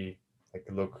maybe like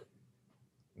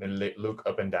look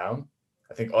up and down.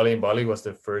 I think Ollie and Bolly was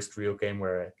the first real game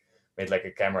where I made like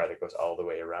a camera that goes all the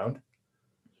way around.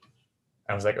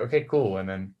 I was like, okay, cool. And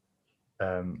then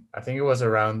I think it was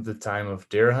around the time of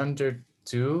Deer Hunter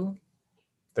 2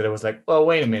 that I was like, well,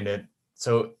 wait a minute.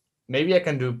 So maybe I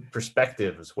can do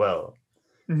perspective as well.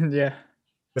 yeah,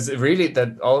 Because really,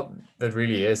 all that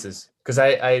really is because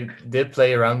I did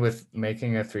play around with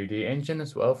making a 3D engine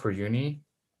as well for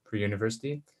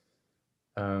university,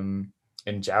 in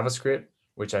JavaScript,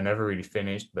 which I never really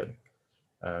finished. But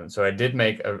so I did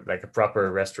make a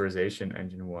proper rasterization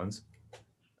engine once,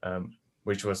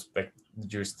 which was like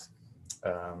used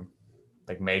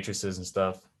like matrices and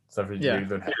stuff that you yeah, really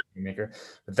don't have in Maker.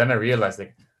 But then I realized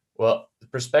like, well, the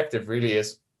perspective really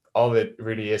is all it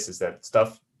really is that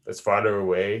stuff that's farther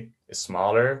away is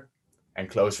smaller and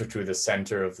closer to the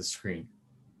center of the screen.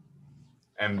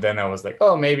 And then I was like,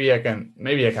 oh, maybe I can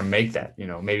make that,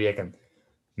 maybe I can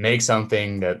make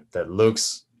something that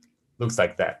looks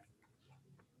like that.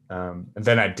 And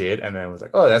then I did, and then I was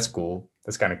like, oh, that's cool.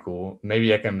 That's kind of cool.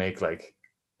 Maybe I can make like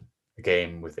a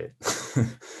game with it.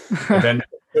 And then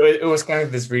it was kind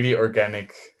of this really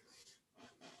organic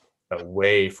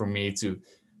way for me to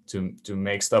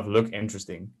make stuff look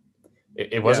interesting.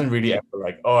 It yeah, wasn't really ever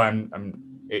like, oh,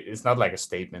 it's not like a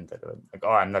statement that like,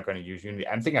 oh, I'm not going to use Unity.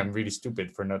 I think I'm really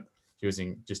stupid for not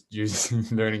using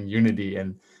learning Unity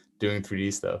and doing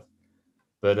 3D stuff.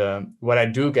 But what I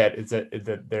do get is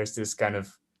that there's this kind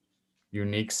of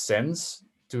unique sense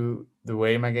to the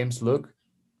way my games look,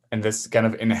 and that's kind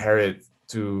of inherent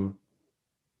to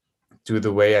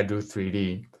the way I do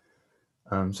 3D.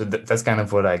 So that's kind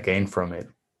of what I gained from it.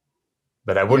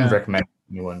 But I wouldn't yeah. recommend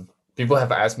anyone people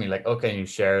have asked me like, oh, can you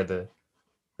share the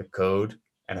code?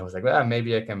 And I was like, well,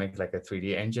 maybe I can make like a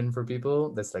 3D engine for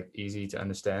people that's like easy to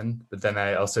understand. But then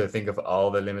I also think of all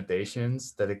the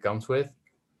limitations that it comes with.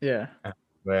 Yeah. And,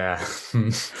 yeah,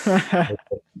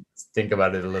 think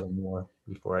about it a little more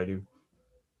before I do.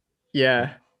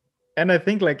 Yeah. And I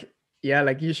think like, yeah,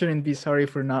 like you shouldn't be sorry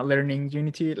for not learning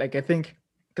Unity. Like I think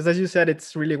because as you said,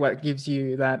 it's really what gives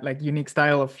you that like unique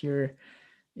style of your,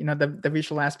 the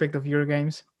visual aspect of your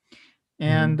games. Mhm.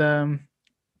 And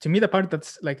to me, the part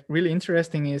that's like really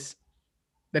interesting is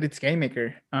that it's game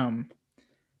maker.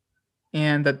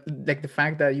 And that like the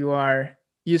fact that you are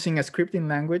using a scripting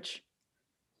language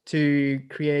to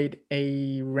create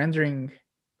a rendering,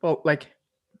 well, like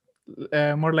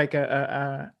more like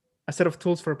a set of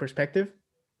tools for perspective.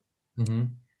 Mhm.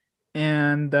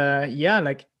 And yeah,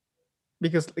 like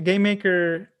because game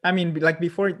maker, I mean, like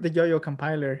before the Yo-Yo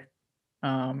compiler,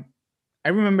 um I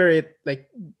remember it like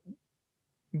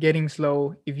getting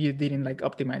slow if you didn't like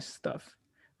optimize stuff,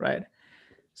 right?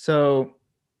 So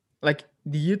like,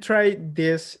 did you try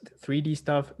this 3D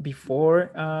stuff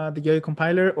before the Yo-Yo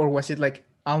compiler, or was it like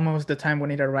almost the time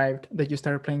when it arrived that you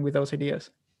started playing with those ideas?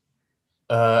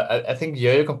 I think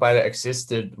Yo-Yo Compiler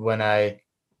existed when I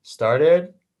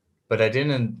started, but I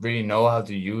didn't really know how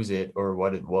to use it or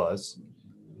what it was.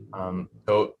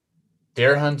 So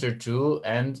Deer Hunter 2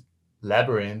 and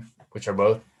Labyrinth, which are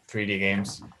both 3D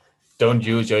games, don't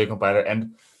use Yo-Yo Compiler,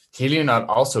 and Helionaut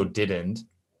also didn't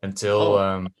until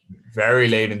Oh, very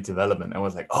late in development. I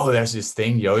was like, oh, there's this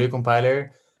thing, Yo-Yo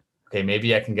Compiler. Okay,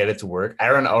 maybe I can get it to work.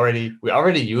 We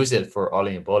already use it for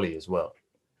Ollie and Bolly as well.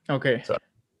 okay. So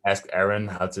I asked Aaron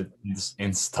how to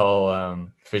install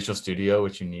Visual Studio,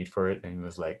 which you need for it, and he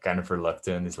was like kind of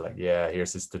reluctant. He's like, yeah,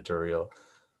 here's this tutorial,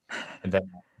 and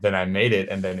then I made it,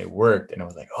 and then it worked, and I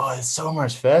was like, oh, it's so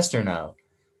much faster now.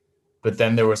 But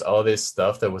then there was all this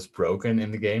stuff that was broken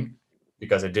in the game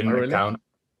because I Oh, didn't really? account.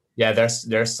 Yeah,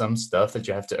 there's some stuff that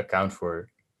you have to account for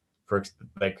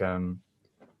like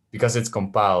because it's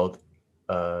compiled,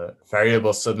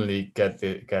 variables suddenly get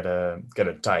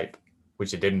a type,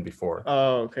 which it didn't before.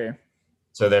 Oh, okay.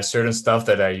 So there's certain stuff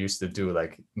that I used to do,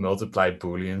 like multiply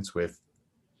booleans with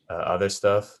other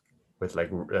stuff, with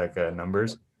like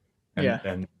numbers, Yeah.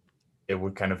 and it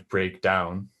would kind of break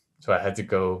down. So I had to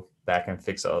go back and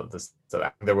fix all this. So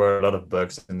there were a lot of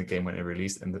bugs in the game when it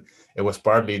released, and it was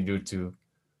partly due to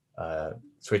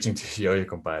switching to Yo-Yo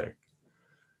compiler.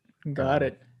 Got Um,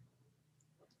 it.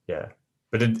 yeah,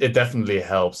 but it definitely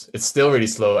helps. It's still really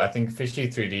slow. I think Fishy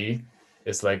 3D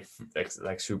is like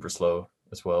super slow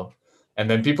as well. And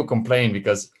then people complain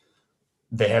because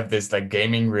they have this like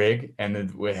gaming rig and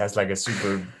it has like a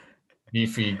super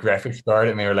beefy graphics card,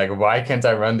 and they were like, why can't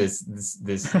I run this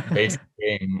basic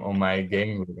game on my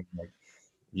gaming rig? I'm like,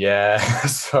 yeah,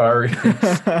 sorry.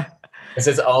 Because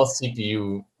it's all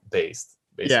CPU based,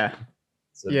 Yeah. basically.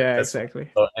 So Yeah, that's exactly.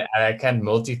 and I can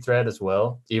multi-thread as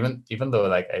well. Even though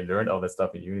like I learned all that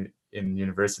stuff in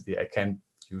university, I can't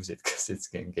use it because it's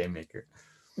game maker.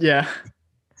 Yeah.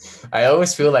 I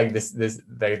always feel like this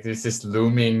like there's this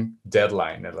looming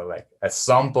deadline that like at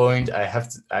some point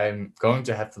I'm going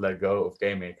to have to let go of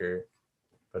Game Maker,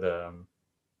 but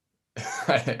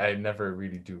I never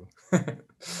really do.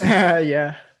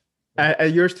 Yeah.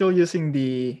 You're still using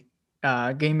the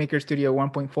Game Maker Studio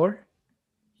 1.4?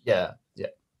 Yeah, yeah.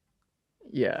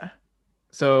 Yeah.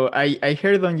 So I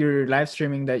heard on your live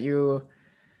streaming that you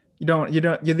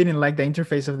didn't like the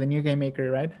interface of the new Game Maker,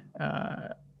 right?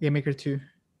 Game Maker 2,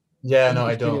 Yeah, Game no,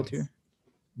 Maker I Studio don't. 2.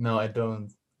 No, I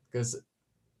don't. Because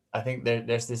I think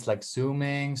there's this like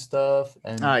zooming stuff Ah,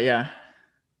 and yeah.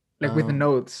 Like with the um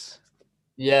nodes.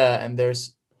 yeah, and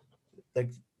there's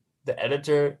like the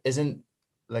editor isn't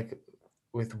like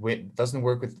doesn't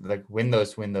work with like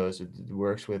Windows. It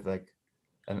works with like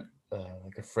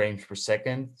a frames per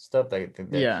second stuff. Like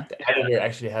Yeah. the editor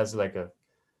actually has like a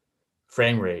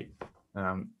frame rate.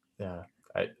 Yeah,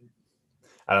 I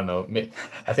I don't know.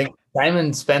 I think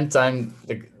Simon spent time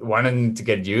like wanting to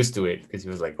get used to it because he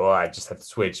was like, "Oh, I just have to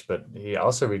switch," but he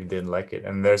also really didn't like it.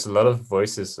 And there's a lot of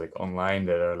voices like online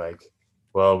that are like,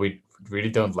 "Well, we really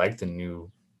don't like the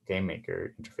new Game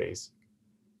Maker interface."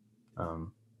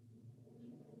 Um,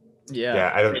 Yeah.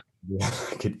 yeah, I don't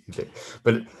like it either.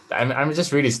 But I'm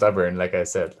just really stubborn. Like I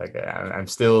said, like I'm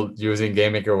still using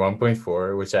Game Maker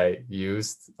 1.4, which I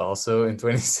used also in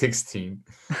 2016.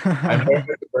 I'm very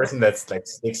much a person that's like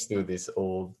sticks to this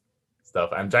old stuff.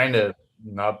 I'm trying to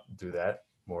not do that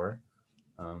more.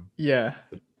 Yeah.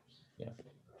 But yeah.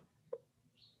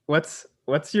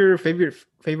 What's your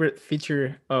favorite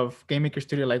feature of Game Maker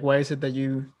Studio? Like, why is it that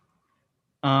you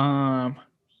um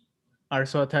are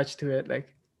so attached to it? Like,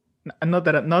 not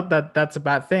that that's a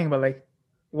bad thing, but like,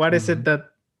 what is it Mhm.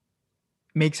 that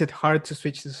makes it hard to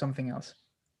switch to something else?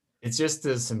 It's just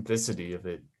the simplicity of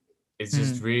it. It's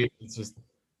just Mm, really, it's just,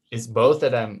 it's both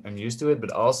that I'm used to it,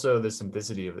 but also the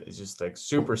simplicity of it. It's just like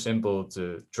super simple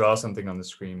to draw something on the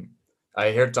screen.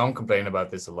 I hear Tom complain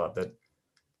about this a lot, that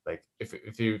like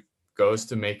if he goes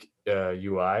to make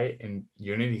UI in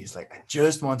Unity, he's like, I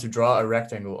just want to draw a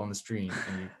rectangle on the screen,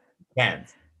 and you can't.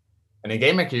 And in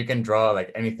GameMaker, you can draw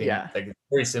like anything, yeah, like it's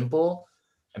very simple,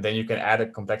 and then you can add a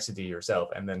complexity yourself.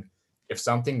 And then if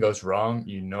something goes wrong,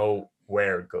 you know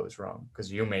where it goes wrong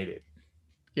because you made it.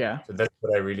 yeah. So that's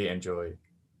what I really enjoy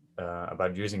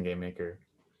about using GameMaker.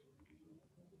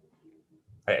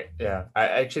 I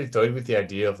actually toyed with the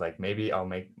idea of like maybe I'll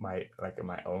make my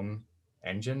own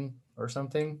engine or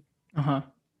something. Uh-huh.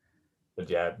 But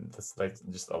yeah, that's like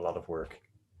just a lot of work.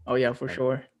 Oh yeah, for And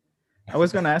sure. I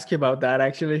was gonna ask you about that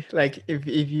actually. Like if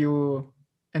you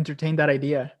entertain that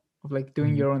idea of like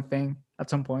doing Mhm. your own thing at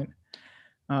some point.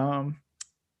 Um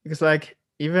because like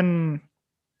even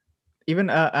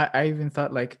I even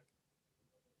thought like,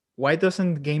 why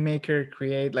doesn't Game Maker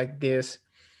create like this,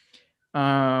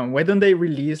 why don't they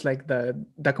release like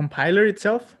the compiler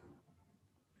itself,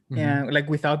 Mhm. and like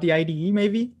without the IDE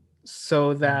maybe,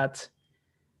 so that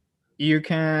you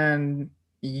can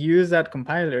use that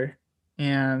compiler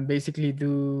and basically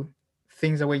do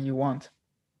things the way you want,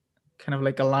 kind of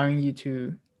like allowing you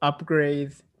to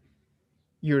upgrade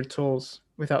your tools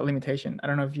without limitation. I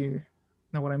don't know if you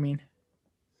know what I mean.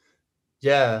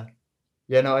 Yeah,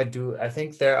 yeah, no, I do. I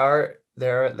think there are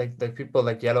like people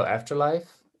like Yellow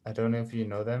Afterlife. I don't know if you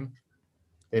know them.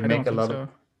 They I don't make a think lot of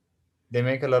so. they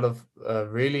make a lot of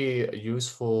really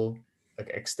useful like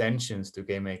extensions to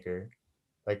GameMaker,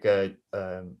 like a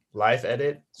live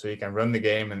edit, so you can run the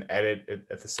game and edit it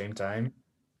at the same time.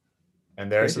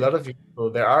 And Crazy.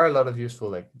 there are a lot of useful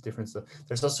like different stuff.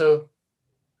 There's also,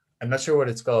 I'm not sure what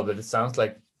it's called, but it sounds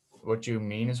like what you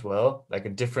mean as well, like a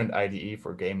different IDE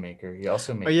for GameMaker. He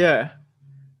also Oh make yeah,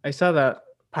 I saw that.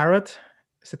 Parrot,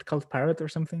 is it called Parrot or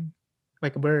something,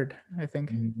 like a bird, I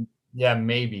think. yeah,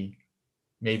 maybe.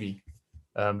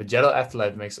 But Yellow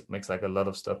Afterlife makes like a lot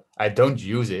of stuff. I don't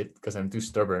use it because I'm too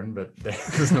stubborn, but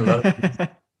there's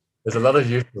a lot of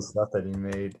useful stuff that he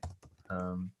made.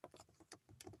 Um,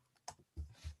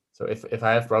 so if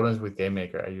I have problems with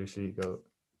GameMaker, I usually go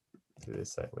to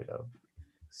this site. Wait, I'll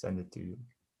send it to you.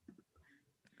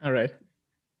 All right.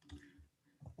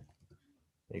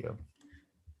 There you go.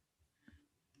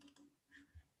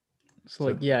 So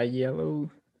like, So yeah,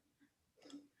 yellow.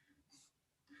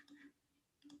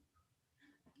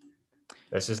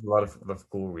 there's just a lot of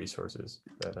cool resources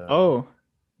that Oh,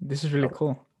 this is really help.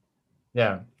 cool.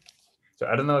 Yeah. So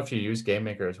I don't know if you use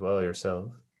GameMaker as well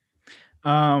yourself.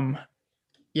 Um,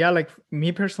 yeah, like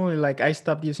me personally, like I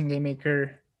stopped using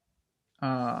GameMaker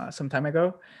some time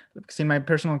ago because in my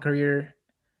personal career,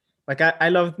 like I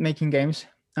loved making games,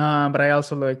 but I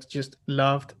also like just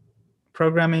loved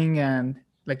programming and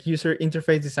like user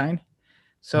interface design.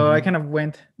 So I Mhm. kind of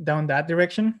went down that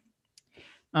direction.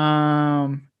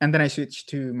 And then I switched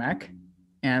to Mac,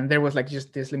 and there was like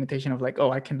just this limitation of like,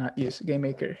 oh, I cannot use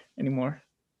GameMaker anymore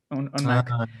on Mac.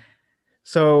 Uh,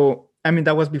 So I mean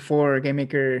that was before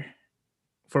GameMaker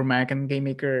for Mac and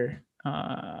GameMaker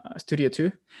Studio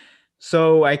 2.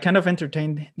 So I kind of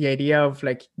entertained the idea of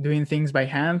like doing things by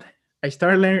hand. I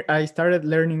started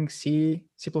learning C++,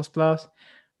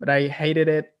 but I hated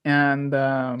it, and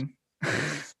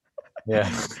yeah.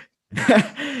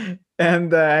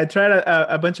 and I tried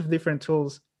a bunch of different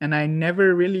tools, and I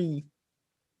never really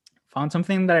found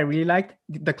something that I really liked.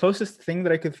 The closest thing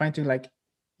that I could find to like,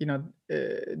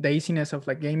 the easiness of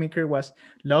like GameMaker was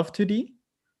Love 2D.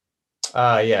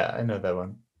 Yeah, I know that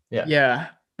one. Yeah. Yeah,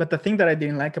 but the thing that I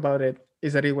didn't like about it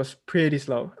is that it was pretty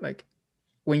slow. Like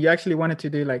when you actually wanted to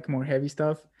do like more heavy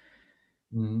stuff,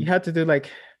 you Mhm. had to do like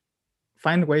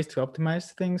find ways to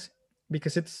optimize things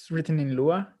because it's written in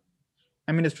Lua.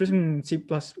 I mean, it's written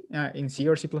in in C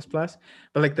or C++,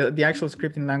 but like the actual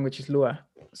scripting language is Lua.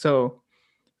 So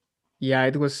yeah,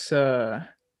 it was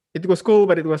cool,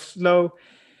 but it was slow.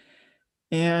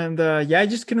 And yeah, I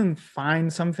just couldn't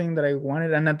find something that I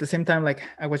wanted. And at the same time, like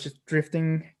I was just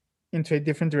drifting into a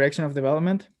different direction of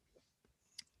development.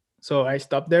 So I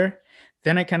stopped there.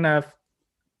 Then I kind of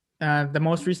the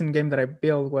most recent game that I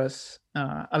built was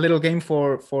a little game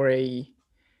for a.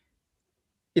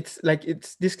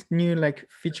 It's this new like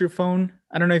feature phone.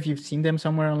 I don't know if you've seen them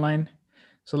somewhere online.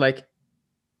 So like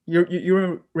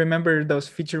you remember those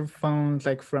feature phones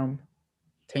like from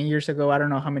 10 years ago? I don't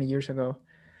know how many years ago.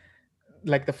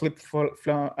 Like the flip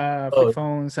Oh,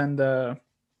 phones and the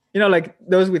like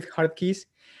those with hard keys.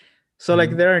 So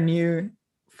like there are new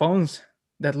phones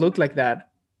that look like that,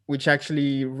 which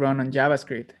actually run on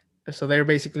JavaScript. So they're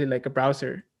basically like a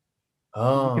browser. You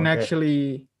Oh, can okay.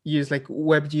 actually use like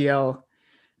WebGL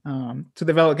to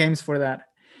develop games for that.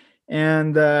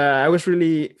 And I was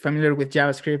really familiar with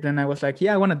JavaScript, and I was like,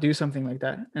 yeah, I want to do something like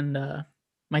that. And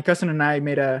my cousin and I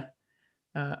made a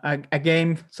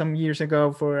game some years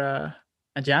ago for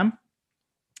a jam,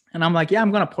 and I'm like, yeah,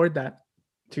 I'm gonna port that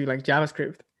to like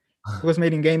JavaScript. It was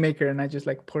made in GameMaker, and I just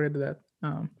like ported that,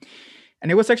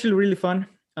 and it was actually really fun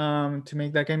to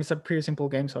make that game. It's a pretty simple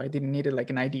game, so I didn't need it like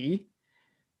an IDE.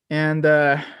 And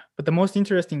but the most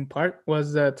interesting part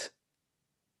was that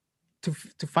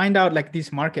to find out like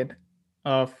this market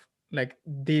of like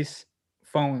these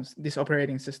phones, these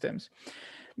operating systems,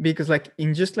 because like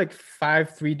in just like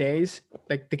 3 days,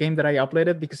 like the game that I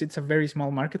uploaded, because it's a very small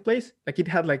marketplace, like it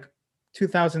had like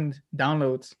 2,000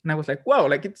 downloads, and I was like, whoa,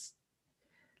 like it's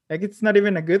not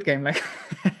even a good game, like.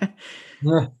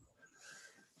 Yeah.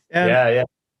 And Yeah, yeah.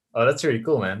 Oh, that's really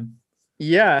cool, man.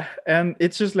 yeah, and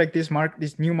it's just like this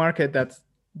new market that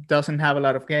doesn't have a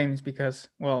lot of games, because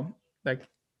well, like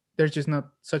there's just not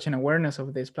such an awareness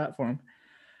of this platform.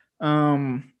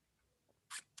 um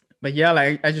but yeah,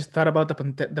 like I just thought about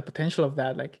the potential of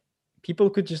that. Like people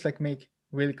could just like make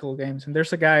really cool games. And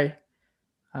there's a guy,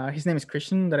 his name is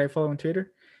Christian, that I follow on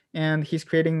Twitter, and he's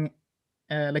creating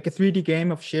like a 3D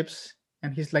game of ships,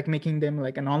 and he's like making them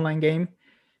like an online game.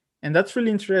 And that's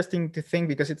really interesting to think,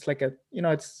 because it's like a,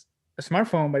 it's a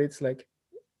smartphone, but it's like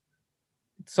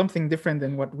it's something different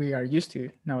than what we are used to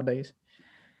nowadays.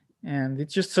 And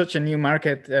it's just such a new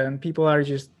market, and people are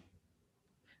just,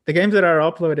 the games that are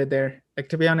uploaded there, like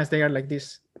to be honest, they are like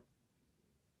these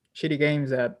shitty games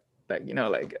that, like,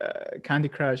 like Candy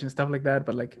Crush and stuff like that,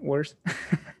 but like worse.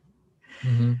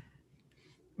 Hmm.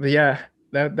 But yeah,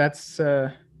 that's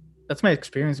my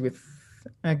experience with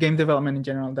game development in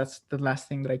general. That's the last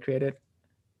thing that I created.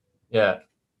 Yeah.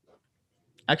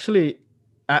 Actually,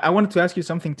 I wanted to ask you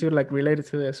something too, like related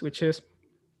to this, which is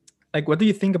like, what do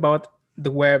you think about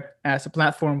the web as a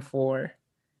platform for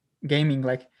gaming?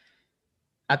 Like,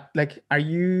 are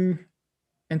you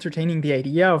entertaining the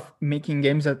idea of making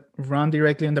games that run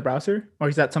directly on the browser, or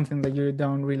is that something that you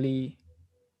don't really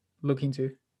look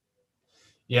into?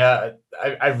 Yeah,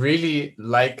 I really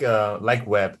like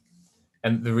web.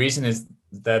 And the reason is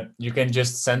that you can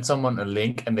just send someone a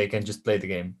link and they can just play the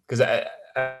game. Because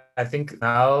I think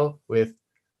now with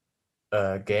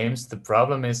games, the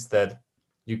problem is that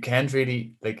you can't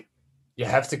really like, you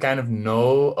have to kind of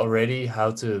know already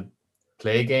how to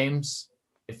play games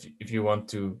if you want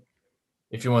to,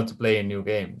 play a new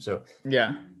game. So,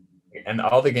 Yeah. and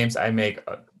all the games I make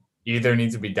either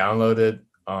need to be downloaded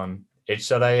on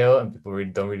itch.io, and people really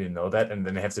don't really know that, and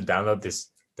then they have to download this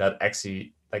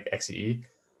 .exe, like .xe,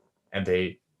 and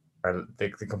the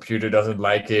computer doesn't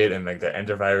like it, and like the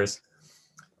antivirus,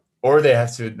 or they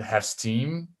have to have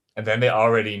Steam, and then they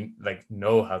already like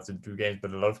know how to do games,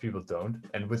 but a lot of people don't.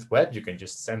 And with web, you can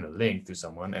just send a link to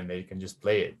someone and they can just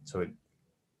play it. So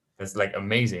that's like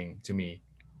amazing to me.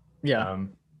 Yeah.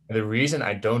 Um, and the reason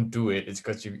I don't do it is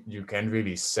because you can't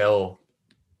really sell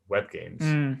web games.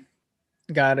 Mm,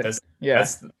 got it. That's Yeah.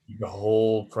 that's the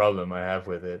whole problem I have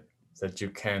with it, is that you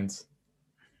can't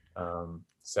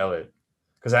sell it.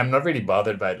 Because I'm not really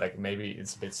bothered by it. Like maybe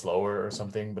it's a bit slower or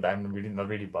something, but I'm really not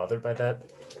really bothered by that.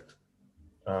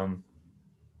 Um,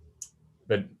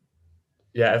 but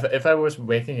yeah, if I was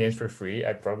making games for free,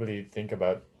 I'd probably think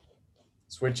about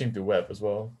switching to web as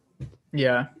well.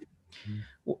 Yeah.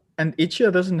 And Itch.io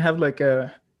doesn't have like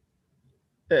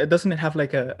doesn't it have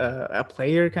like a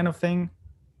player kind of thing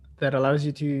that allows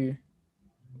you to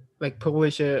like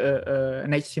publish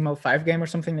an HTML5 game or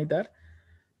something like that?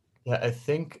 Yeah, I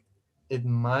think it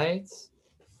might.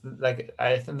 Like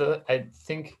I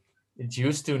think it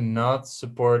used to not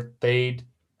support paid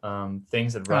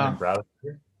things that run in Ah,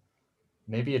 browser.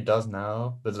 Maybe it does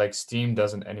now, but like Steam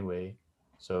doesn't anyway.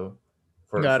 So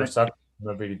got for it. Suck, I'm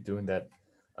not really doing that.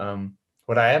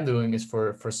 What I am doing is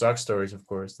for Suck Stories, of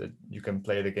course, that you can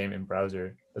play the game in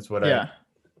browser. That's what I Yeah.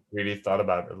 really thought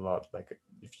about a lot. Like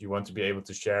if you want to be able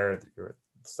to share your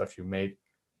stuff you made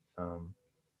um,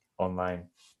 online.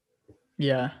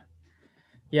 Yeah.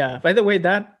 Yeah. By the way,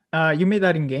 that you made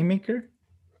that in GameMaker?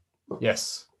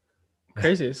 Yes.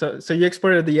 Crazy. So you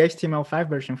exported the HTML5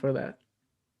 version for that?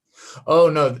 Oh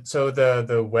no! So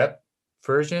the web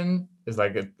version is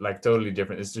like totally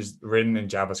different. It's just written in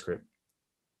JavaScript.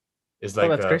 It's Oh,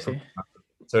 like that's crazy.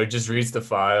 so it just reads the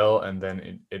file, and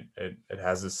then it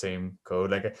has the same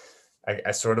code. Like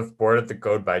I sort of ported the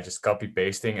code by just copy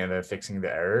pasting and then fixing the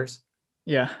errors.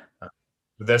 Yeah.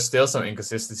 But there's still some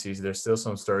inconsistencies. There's still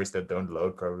some stories that don't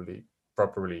load probably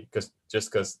properly because it's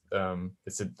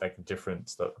like a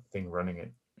different thing running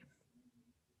it.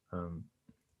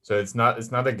 So it's not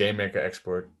a GameMaker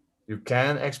export. You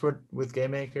can export with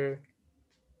GameMaker.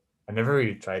 I never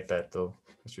really tried that though.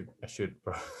 I should.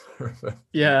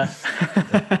 Yeah.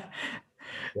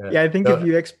 Yeah. Yeah, I think So, if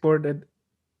you exported,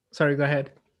 sorry, go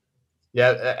ahead.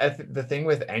 yeah, the thing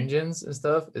with engines and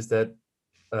stuff is that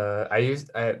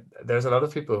there's a lot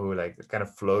of people who like kind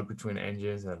of float between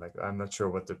engines and like I'm not sure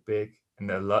what to pick. And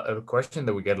a question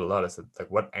that we get a lot is that, like,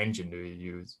 what engine do you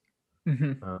use?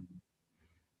 Mm-hmm. Um,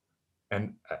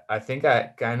 and I think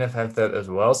I kind of have that as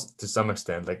well to some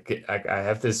extent. Like I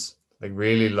have this like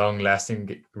really long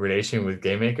lasting relation with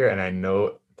GameMaker, and I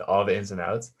know all the ins and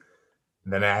outs.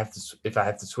 And then I have to, if I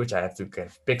have to switch, I have to kind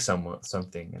of pick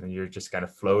something, and then you're just kind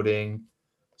of floating.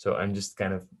 So I'm just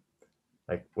kind of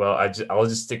like, well, I'll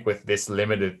just stick with this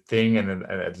limited thing, and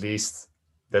at least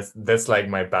that's like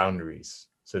my boundaries.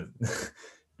 So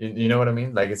you know what I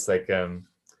mean? Like it's like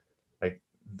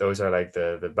those are like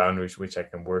the boundaries which I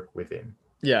can work within.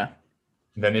 Yeah.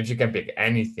 And then if you can pick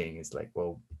anything, it's like,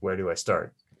 well, where do I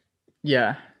start?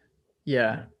 Yeah.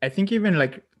 Yeah. I think even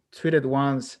like tweeted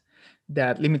once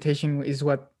that limitation is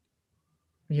what,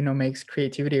 makes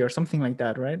creativity or something like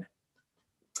that, right?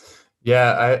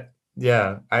 I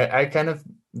kind of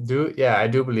do. Yeah, I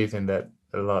do believe in that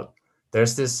a lot.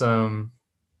 There's this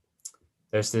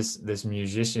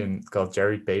musician called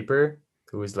Jerry Paper,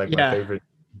 who is like my Yeah. favorite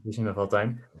musician of all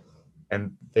time,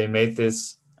 and they made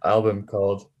this album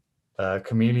called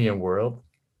Chameleon World,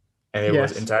 and it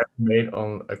was Yes. entirely made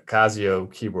on a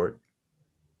Casio keyboard,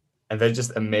 and that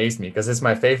just amazed me because it's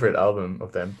my favorite album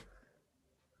of them,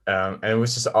 and it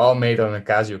was just all made on a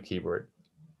Casio keyboard,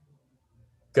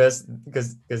 because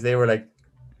they were like,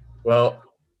 well,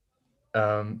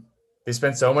 they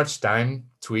spent so much time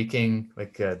tweaking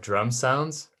like drum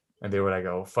sounds, and they were like,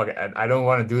 oh fuck it, I don't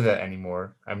want to do that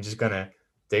anymore. I'm just gonna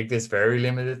take this very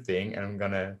limited thing and I'm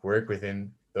gonna work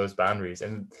within those boundaries,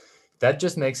 and that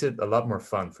just makes it a lot more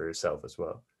fun for yourself as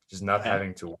well, just not Yeah.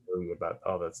 having to worry about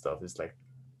all that stuff. It's like,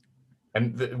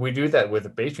 and we do that with the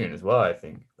Patreon as well. I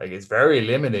think like it's very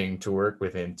limiting to work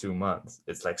within 2 months.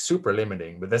 It's like super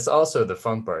limiting, but that's also the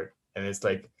fun part, and it's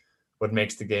like what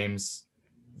makes the games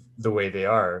the way they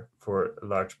are for a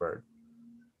large part.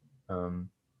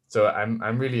 So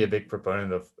I'm really a big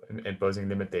proponent of imposing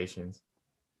limitations.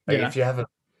 Like Yeah. if you have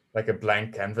a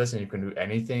blank canvas and you can do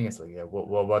anything, it's like, yeah,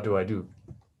 well, what do I do?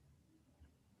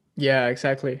 Yeah,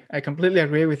 exactly. I completely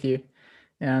agree with you.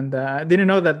 And I didn't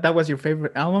know that that was your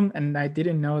favorite album. And I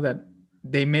didn't know that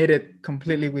they made it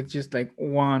completely with just like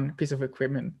one piece of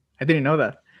equipment. I didn't know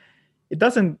that. It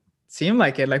doesn't seem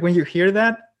like it. Like when you hear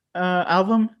that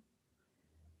album,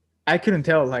 I couldn't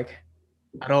tell like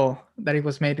at all that it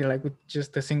was made like with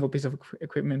just a single piece of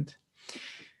equipment.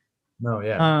 No,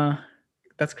 yeah.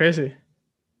 That's crazy.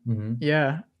 Mm-hmm.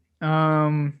 Yeah.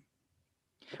 Um,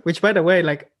 which, by the way,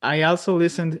 like I also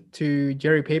listened to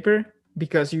Jerry Paper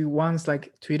because you once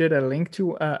like tweeted a link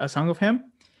to a song of him,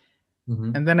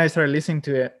 Mm-hmm. and then I started listening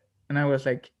to it, and I was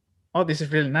like, "Oh, this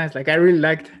is really nice!" Like I really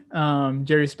liked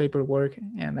Jerry's paper work,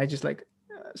 and I just like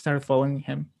started following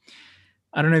him.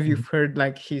 I don't know if you've heard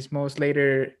like his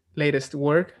latest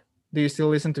work. Do you still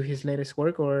listen to his latest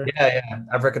work or? Yeah.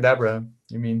 Abracadabra,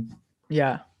 you mean?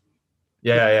 Yeah.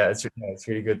 Yeah. It's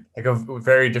really good. Like a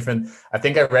very different. I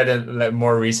think I read a like,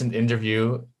 more recent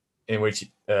interview in which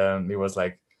it was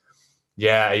like,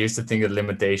 yeah, I used to think that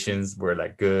limitations were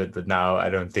like good, but now I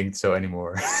don't think so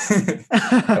anymore.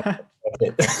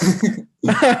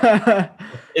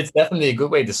 It's definitely a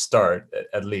good way to start,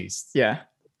 at least. Yeah.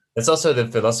 That's also the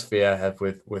philosophy I have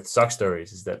with Sock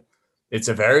Stories, is that it's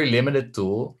a very limited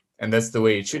tool, and that's the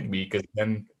way it should be. Because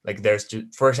then, like, there's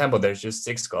just, for example, there's just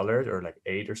 6 colors or like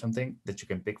 8 or something that you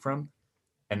can pick from,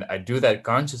 and I do that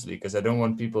consciously because I don't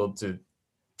want people to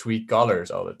tweak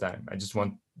colors all the time. I just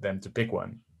want them to pick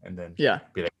one and then Yeah.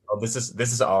 be like, oh, this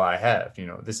is all I have.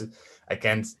 This is, I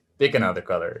can't pick another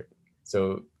color,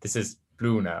 so this is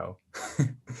blue now.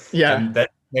 Yeah. And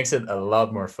that makes it a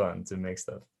lot more fun to make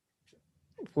stuff.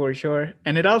 For sure.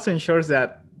 And it also ensures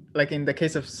that, like in the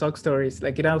case of Sock Stories,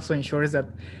 like it also ensures that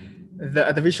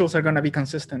the visuals are gonna be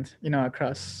consistent,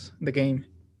 across the game.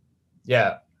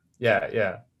 Yeah.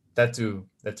 That too.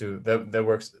 That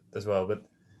works as well. But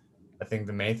I think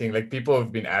the main thing, like, people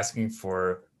have been asking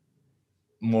for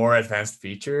more advanced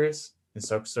features in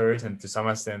Sock Stories, and to some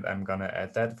extent, I'm gonna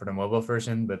add that for the mobile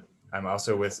version. But I'm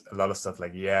also with a lot of stuff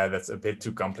like, yeah, that's a bit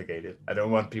too complicated. I don't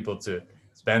want people to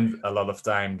spend a lot of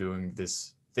time doing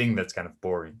this thing that's kind of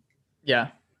boring. Yeah.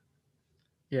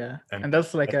 Yeah. And And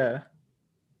that's like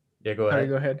Yeah, go Sorry, ahead.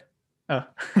 go ahead. Oh.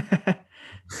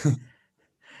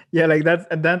 Yeah, like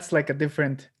that's like a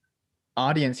different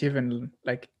audience, even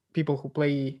like people who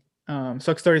play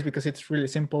Sock Stories because it's really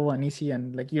simple and easy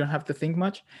and like you don't have to think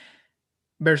much,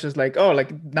 versus like, oh,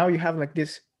 like now you have like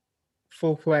this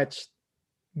full-fledged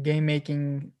game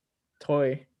making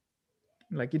toy.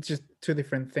 Like it's just two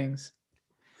different things.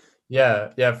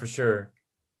 Yeah, yeah, for sure.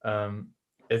 Um,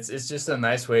 it's just a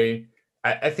nice way.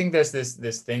 I think there's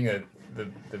this thing that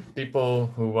the people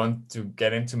who want to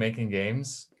get into making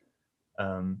games,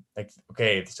 like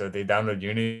okay, so they download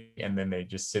Unity and then they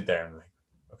just sit there and like,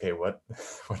 okay, what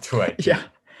what do I Yeah. do?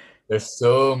 There's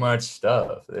so much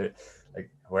stuff.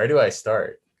 Like, where do I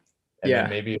start? And then Yeah.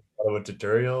 maybe follow a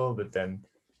tutorial, but then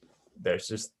there's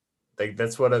just like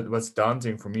that's what's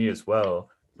daunting for me as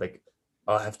well. Like,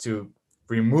 I'll have to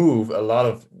remove a lot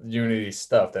of Unity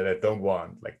stuff that I don't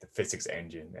want, like the physics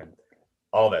engine and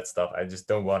all that stuff. I just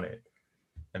don't want it,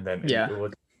 and then Yeah. it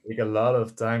would take a lot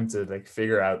of time to like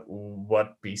figure out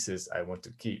what pieces I want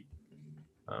to keep.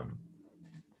 Um,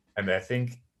 and I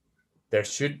think there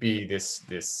should be this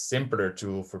simpler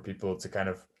tool for people to kind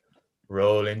of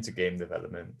roll into game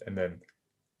development and then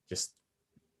just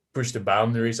push the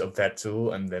boundaries of that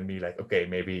tool and then be like, okay,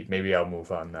 maybe I'll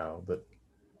move on now. But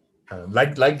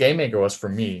like Game Maker was for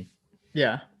me.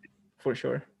 Yeah. For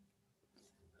sure.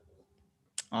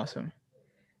 Awesome.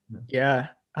 Yeah.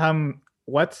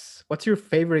 What's your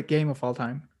favorite game of all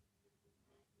time?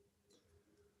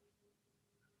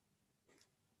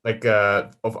 Like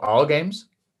of all games,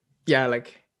 Yeah,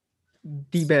 like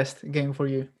the best game for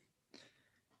you.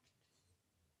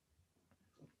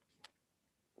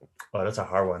 oh, that's a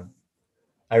hard one.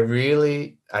 I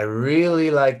really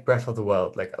like Breath of the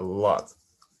Wild, like a lot.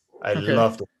 I Okay.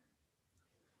 loved it.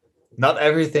 Not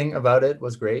everything about it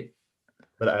was great,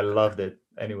 but I loved it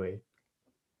anyway.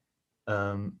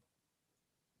 Um,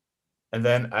 and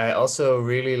then I also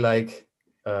really like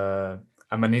uh,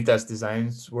 Amanita's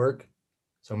designs work,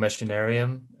 so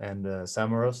Machinarium and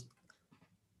Samorost.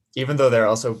 Even though they're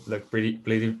also like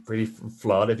pretty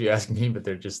flawed, if you ask me, but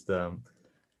they're just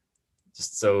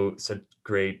so such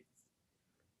great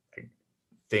like,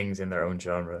 things in their own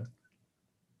genre.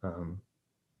 Um,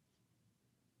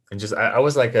 and just I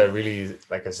was like a really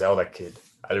like a Zelda kid.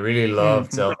 I really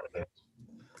loved Hmm. Zelda,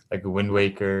 like Wind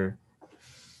Waker,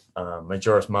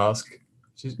 Majora's Mask.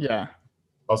 She's Yeah.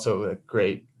 also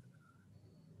great.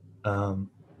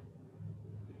 Um,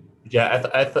 yeah,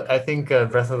 I think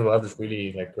Breath of the Wild is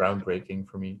really like groundbreaking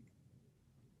for me.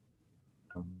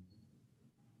 Um,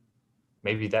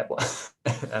 maybe that one.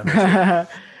 I'm not sure.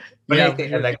 Funny Yeah, for thing,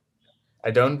 sure. like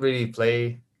I don't really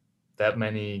play that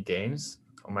many games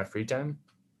on my free time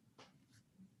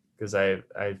because I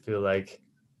feel like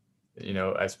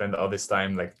I spend all this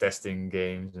time like testing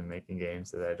games and making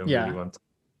games that I don't really Yeah. want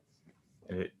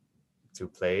to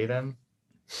play them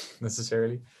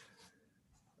necessarily.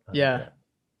 Yeah. Yeah,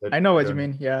 but I know I what you don't.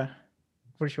 mean. Yeah,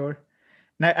 for sure.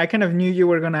 And I kind of knew you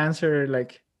were gonna answer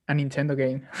like a Nintendo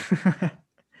game.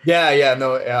 Yeah, yeah,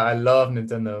 no, yeah, I love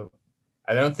Nintendo.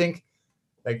 I don't think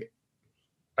like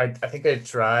I think I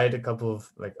tried a couple of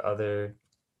like other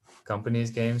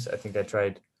companies' games. I think I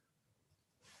tried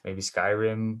maybe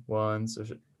Skyrim once or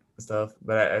stuff,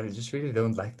 but I just really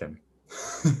don't like them.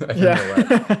 I don't know why.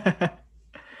 Yeah.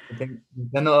 I think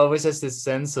Nintendo always has this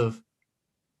sense of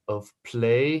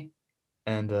play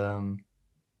and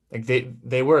like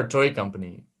they were a toy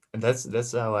company, and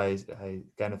that's how I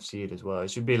kind of see it as well.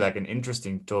 It should be like an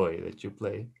interesting toy that you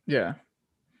play. Yeah.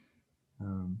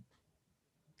 Um,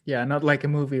 Yeah, not like a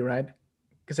movie, right?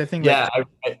 Because I think yeah,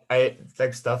 like I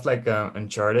like stuff like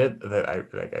Uncharted that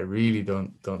I really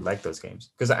don't like those games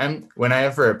because I'm when I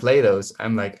ever play those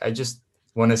I'm like I just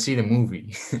want to see the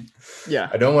movie. yeah.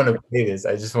 I don't want to play this.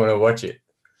 I just want to watch it.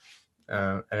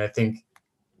 And I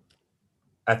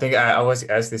think I always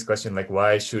ask this question like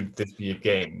why should this be a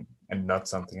game and not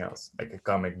something else like a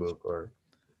comic book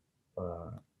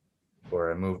uh,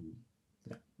 or a movie?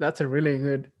 Yeah. That's a really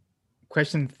good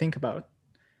question to think about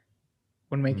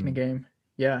when making a Mm. game.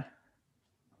 Yeah.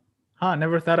 Huh,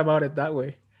 never thought about it that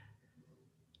way.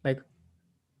 Like,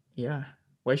 yeah,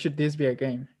 why should this be a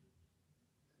game?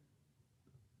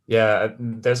 Yeah,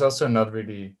 there's also not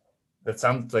really that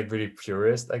sounds like really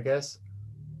purist, I guess.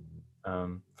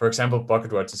 For example,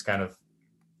 Pocket Watch is kind of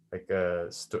like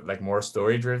like more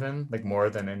story driven, like more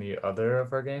than any other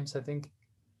of our games, I think.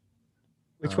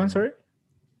 Which one, Um, sorry?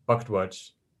 Pocket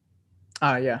Watch,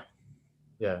 Ah, yeah.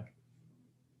 yeah.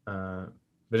 Uh,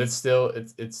 but it's still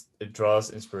it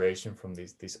draws inspiration from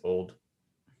these old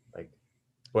like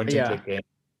point and Yeah. click games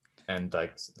and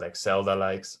like Zelda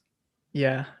likes.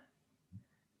 Yeah.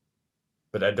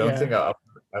 but I don't think Yeah. I'll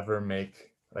ever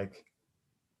make like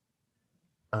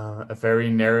a very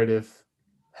narrative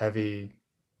heavy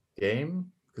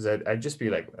game, because I'd just be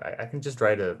like I can just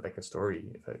write a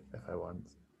story if I want.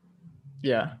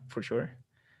 Yeah, for sure.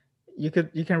 You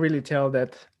can really tell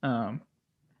that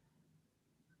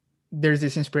there's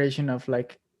this inspiration of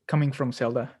like coming from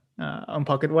Zelda on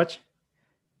Pocket Watch.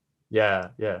 Yeah,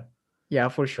 yeah, Yeah,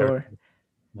 for sure. definitely.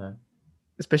 Yeah.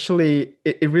 Especially,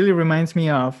 it really reminds me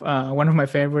of one of my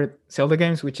favorite Zelda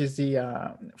games, which is the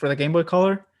for the Game Boy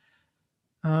Color,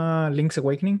 Link's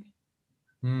Awakening.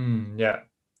 Yeah,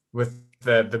 with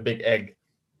the big egg.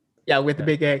 Yeah, with the Yeah,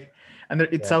 big egg, and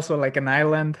it's yeah. also like an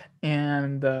island,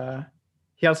 and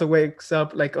he also wakes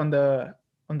up like on the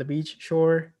beach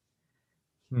shore,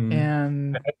 Hmm.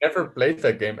 and I never played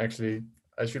that game actually.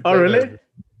 I should oh play that. really?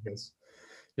 Yes.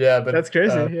 Yeah, but That's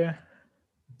crazy. Yeah.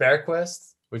 Bear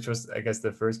Quest, which was I guess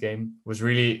the first game, was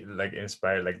really like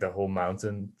inspired, like the whole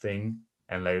mountain thing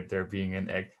and like there being an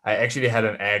egg. I actually had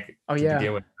an egg Oh to yeah.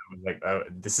 begin with. I was like, oh,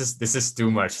 this is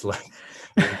too much. Like,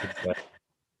 Link is dead.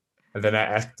 And then I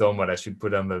asked Tom what I should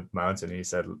put on the mountain, and he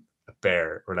said a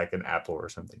pear or like an apple or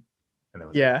something. And I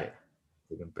was like, Yeah. okay,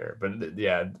 put a pear. But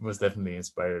yeah, it was definitely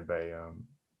inspired by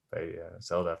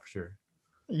Zelda for sure.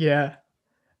 Yeah.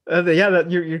 Yeah,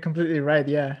 that you're completely right.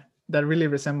 Yeah, that really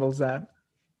resembles that,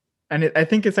 and I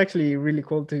think it's actually really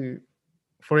cool to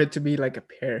for it to be like a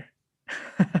pear.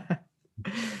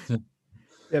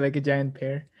 Yeah, like a giant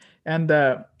pear. And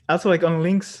also like on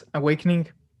Link's Awakening,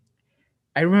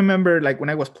 I remember like when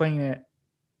I was playing it,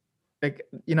 like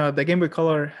the Game Boy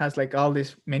Color has like all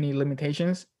these many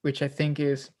limitations, which I think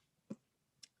is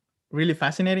really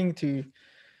fascinating to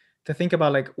think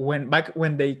about, like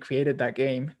when they created that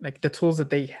game, like the tools that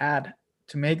they had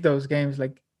to make those games,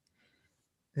 like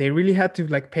they really had to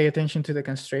like pay attention to the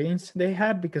constraints they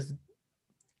had, because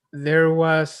there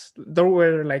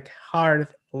were like hard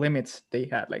limits they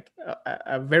had, like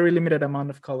a very limited amount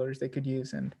of colors they could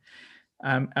use, and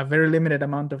a very limited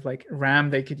amount of like RAM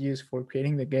they could use for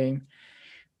creating the game.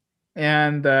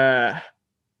 And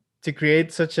to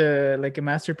create such a like a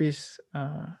masterpiece,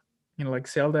 like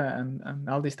Zelda and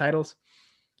all these titles,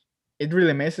 it really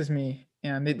amazes me,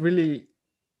 and it really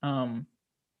um,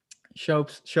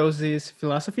 shows this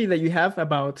philosophy that you have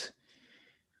about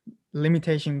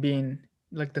limitation being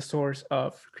like the source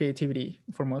of creativity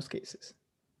for most cases.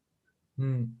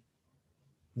 Hmm.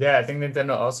 Yeah, I think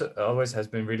Nintendo also always has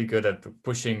been really good at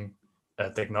pushing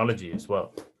technology as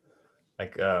well.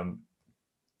 Like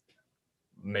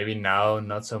maybe now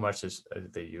not so much as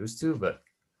they used to, but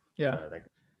Yeah. like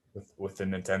with the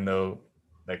Nintendo,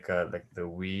 like the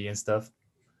Wii and stuff,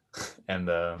 and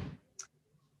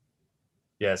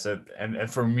yeah. So and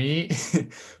for me,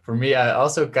 for me, I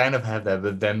also kind of have that,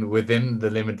 but then within the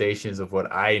limitations of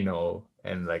what I know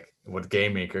and like what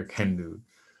Game Maker can do,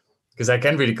 because I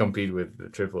can really compete with the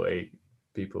AAA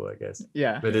people, I guess.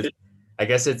 Yeah. But I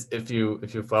guess it's if you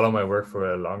follow my work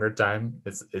for a longer time,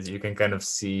 it's you can kind of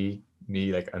see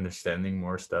me like understanding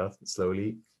more stuff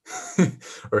slowly,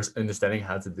 or understanding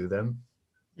how to do them.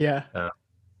 Yeah, Uh,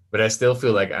 but I still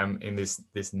feel like I'm in this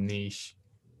niche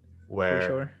for where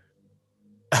sure.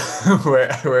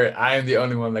 where I am the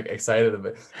only one like excited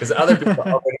about, because other people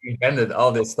already invented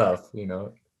all this stuff,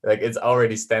 like it's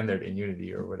already standard in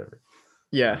Unity or whatever.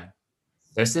 Yeah. Um,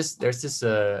 there's this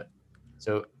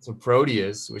so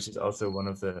Proteus, which is also one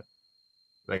of the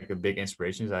like the big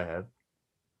inspirations I have,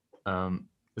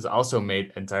 is also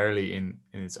made entirely in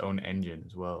its own engine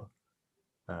as well,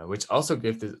 which also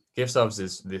gives off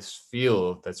this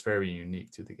feel that's very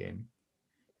unique to the game.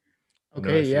 I don't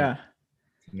know Okay, yeah.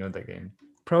 if you know that game.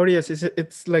 Proteus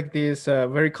it's like this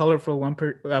very colorful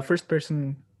first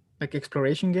person like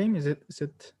exploration game. Is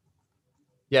it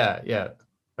Yeah, yeah,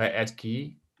 by Ed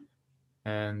Key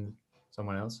and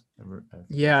someone else. I forget.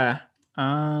 Yeah.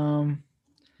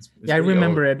 It's Yeah, I pretty old.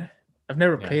 remember it. I've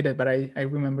never Yeah. played it, but I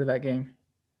remember that game.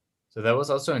 So that was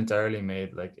also entirely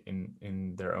made like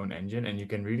in their own engine, and you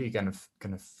can really kind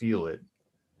of feel it.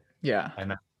 Yeah.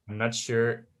 And I'm not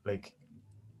sure, like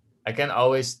I can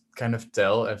always kind of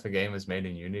tell if a game is made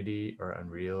in Unity or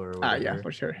Unreal or Ah, yeah, whatever.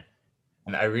 for sure.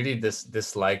 And I really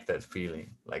dislike that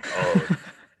feeling, like, oh,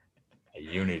 a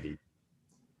Unity.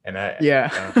 And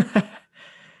Yeah.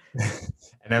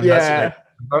 and I'm not sure, like Yeah.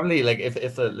 probably like if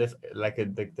like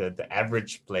the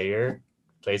average player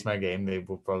plays my game, they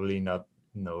will probably not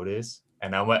notice.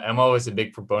 And I'm always a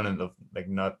big proponent of like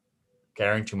not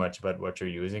caring too much about what you're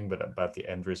using, but about the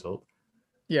end result.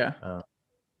 Yeah. Uh,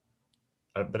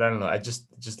 but I don't know. I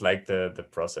just like the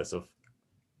process of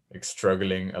like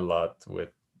struggling a lot with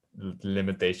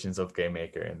limitations of Game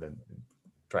Maker and then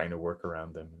trying to work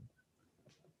around them.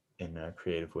 in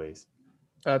creative ways.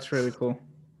 That's really cool.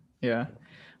 Yeah.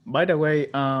 By the way,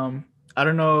 I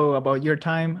don't know about your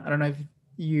time. I don't know if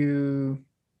you,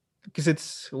 because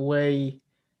it's way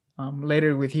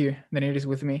later with you than it is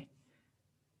with me.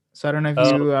 So I don't know if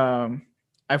Oh, you.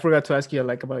 I forgot to ask you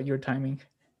like about your timing.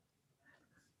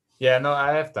 yeah, no,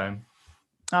 I have time.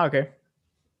 Ah, okay.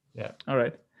 Yeah. All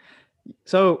right.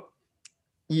 So,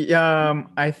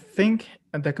 I think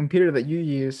the computer that you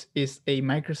use is a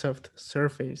Microsoft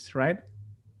Surface, right?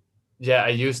 Yeah, I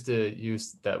used to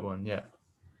use that one, yeah.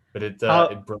 But How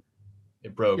it broke.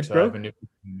 It broke, it so I have a broke? new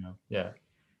one now. Yeah.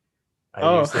 I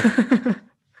Oh, used it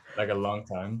like a long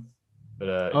time, but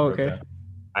oh, it broke okay. down.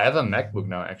 I have a MacBook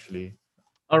now actually.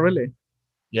 Oh, really?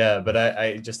 Yeah, but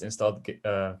I just installed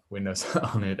Windows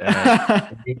on it, and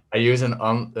I use an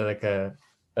like a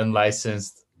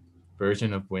unlicensed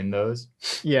version of Windows,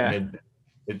 and Yeah.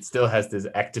 it still has this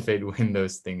activate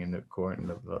Windows thing in the corner, in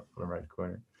the bottom right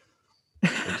corner.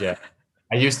 But yeah,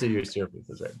 I used to use Surface,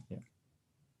 that's right.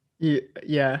 Yeah.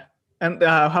 Yeah. And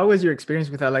how was your experience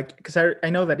with that? Like, because I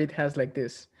know that it has like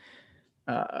this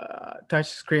touch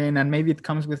screen, and maybe it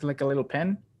comes with like a little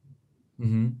pen.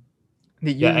 Hmm.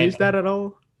 Did you Yeah, use that at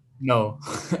all? no,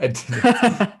 I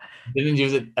didn't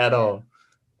use it at all.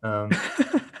 Um,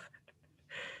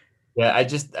 yeah,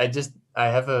 I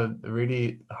have a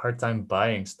really hard time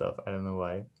buying stuff. I don't know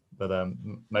why, but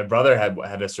my brother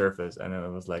had a Surface, and then I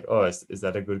was like, oh, is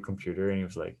that a good computer? And he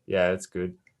was like, yeah, it's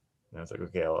good. And I was like,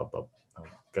 okay, I'll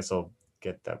guess I'll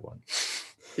get that one.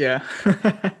 Yeah.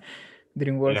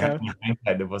 Didn't In work out.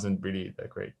 hindsight, it wasn't really that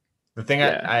great. The thing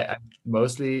Yeah. I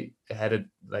mostly had it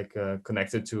like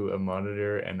connected to a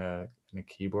monitor and a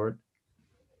keyboard.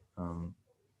 Um,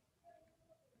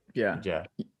 Yeah. but yeah,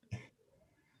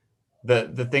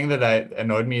 the thing that I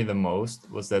annoyed me the most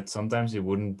was that sometimes it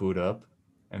wouldn't boot up,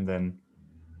 and then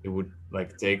it would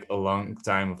like take a long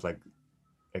time of like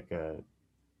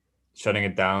shutting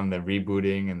it down, then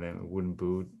rebooting, and then it wouldn't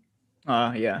boot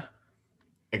Yeah.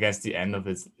 against the end of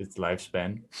its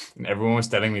lifespan. And everyone was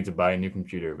telling me to buy a new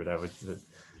computer, but I was just,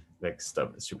 like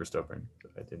super stubborn,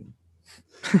 but I didn't.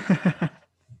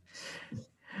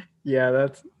 Yeah,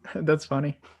 that's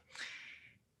funny.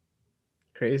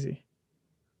 Crazy.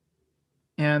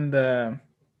 And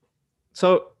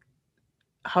so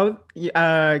how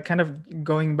kind of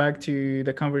going back to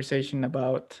the conversation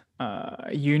about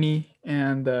uni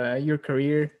and your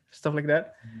career, stuff like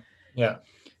that. Yeah.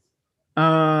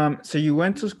 So you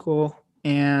went to school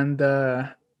and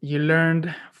you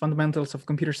learned fundamentals of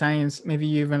computer science. Maybe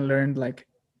you even learned like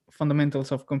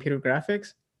fundamentals of computer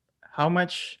graphics. How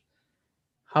much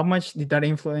how much did that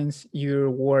influence your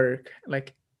work?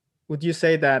 Like, would you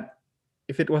say that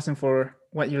if it wasn't for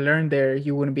what you learned there,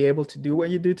 you wouldn't be able to do what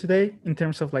you do today in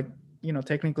terms of like,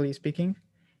 technically speaking?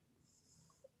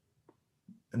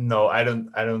 No, I don't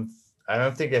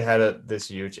think it had this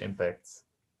huge impact,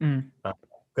 Mm.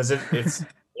 because it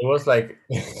was like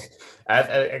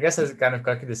I guess it's kind of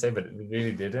cocky to say, but it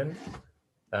really didn't.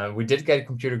 We did get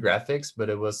computer graphics, but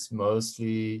it was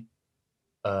mostly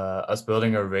us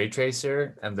building a ray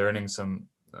tracer and learning some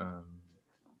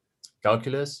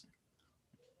calculus.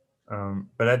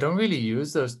 But I don't really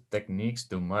use those techniques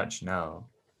too much now.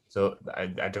 So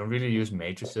I don't really use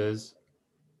matrices.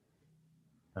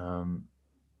 Um,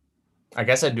 I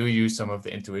guess I do use some of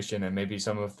the intuition and maybe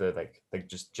some of the like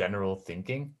just general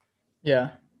thinking. Yeah.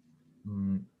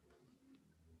 Mm,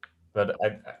 but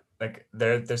like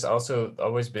there's also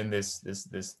always been this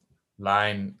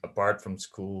line apart from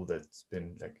school that's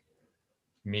been like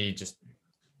me just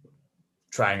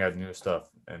trying out new stuff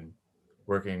and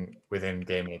working within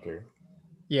Game Maker.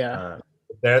 Yeah. Uh,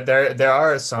 there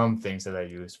are some things that I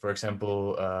use. For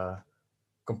example,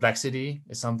 complexity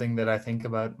is something that I think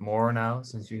about more now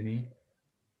since uni.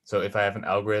 So if I have an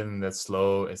algorithm that's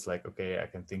slow, it's like, okay, I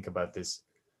can think about this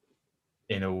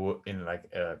in like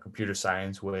a computer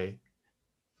science way.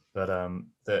 But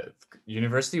the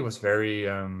university was very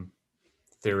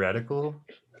theoretical,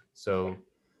 so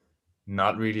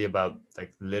not really about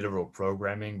like literal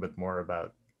programming, but more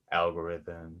about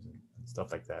algorithms and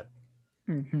stuff like that.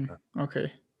 Hmm. Uh,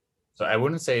 Okay. So I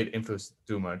wouldn't say it influenced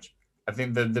too much. I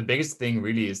think the biggest thing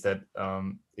really is that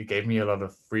it gave me a lot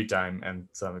of free time and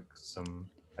some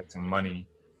money.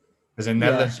 Because in Yeah.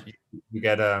 Netherlands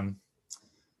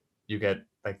you get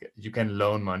like you can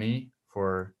loan money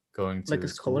for going Like a to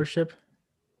school. scholarship.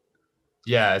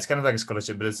 Yeah, it's kind of like a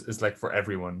scholarship, but it's like for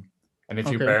everyone. And if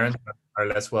your Okay. parents are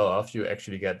less well off, you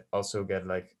actually get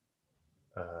like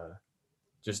uh,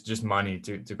 just money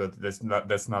to go. That's not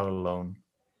a loan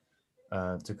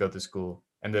to go to school.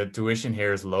 and the tuition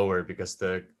here is lower because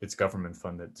it's government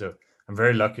funded. So I'm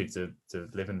very lucky to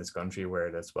live in this country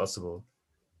where that's possible.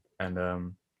 And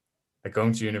like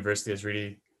going to university is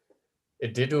really,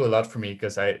 it did do a lot for me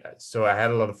because I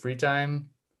had a lot of free time,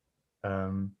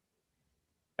 um,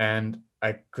 and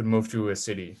I could move to a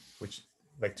city, which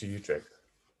like to Utrecht,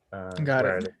 Got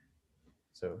where I it. live.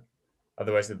 So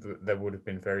otherwise that would have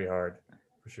been very hard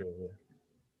for sure.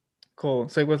 Cool.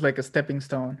 So it was like a stepping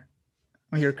stone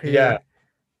on your Yeah, career.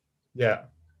 yeah,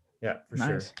 yeah, for sure.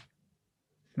 Nice.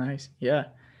 Nice. Yeah.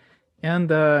 And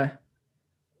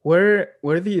where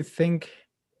do you think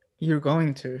you're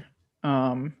going to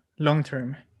long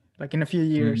term? Like in a few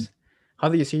Mm. years? How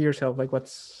do you see yourself? Like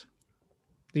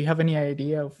do you have any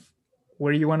idea of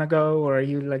where you want to go, or are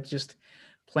you like just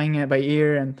playing it by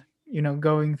ear and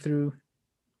going through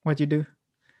what you do?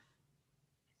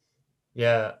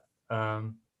 Yeah.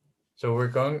 Um, so we're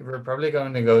probably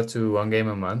going to go to one game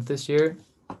a month this year,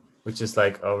 which is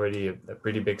like already a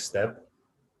pretty big step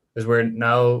because we're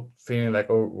now feeling like,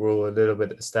 oh, we're a little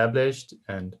bit established,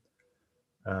 and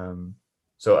um,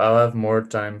 so I'll have more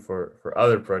time for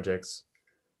other projects.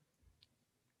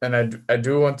 And I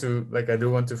do want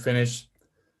to finish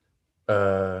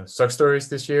Suck Stories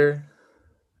this year,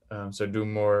 so do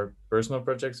more personal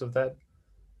projects of that.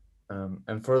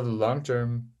 And for the long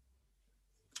term,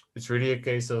 it's really a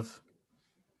case of,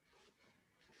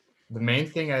 the main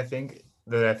thing I think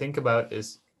about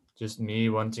is just me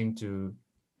wanting to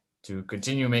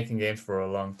continue making games for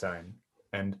a long time,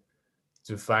 and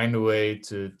to find a way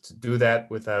to do that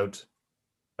without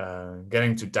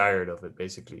getting too tired of it,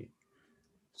 basically.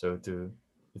 So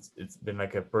it's been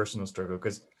like a personal struggle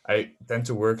because I tend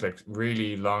to work like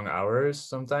really long hours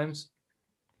sometimes,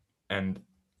 and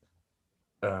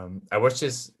I watched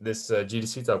this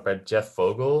GDC talk by Jeff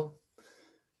Vogel,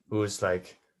 who is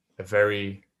like a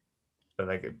very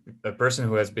like a person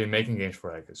who has been making games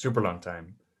for like a super long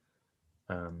time.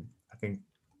 I think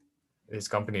his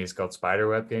company is called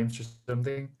Spiderweb Games or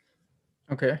something.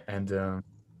 Okay. And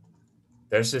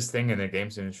there's this thing in the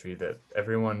games industry that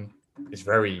everyone is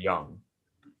very young.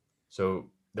 So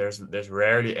there's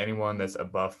rarely anyone that's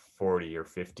above 40 or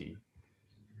 50.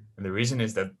 And the reason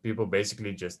is that people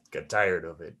basically just get tired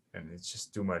of it, and it's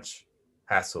just too much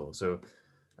hassle.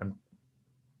 Um,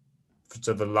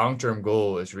 so the long-term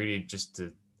goal is really just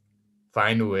to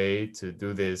find a way to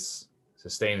do this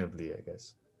sustainably, I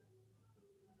guess.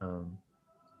 Um,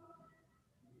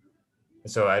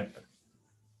 so I'm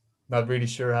not really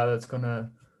sure how that's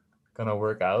gonna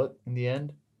work out in the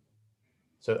end.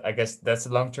 So I guess that's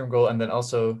the long term goal, and then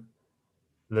also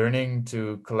learning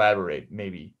to collaborate,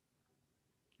 maybe,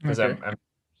 because Okay.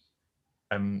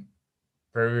 I'm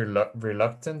very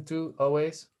reluctant to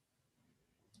always.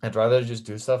 I'd rather just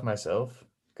do stuff myself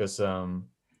because uh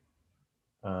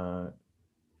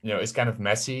it's kind of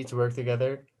messy to work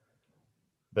together.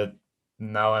 But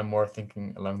now I'm more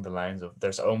thinking along the lines of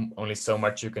there's only so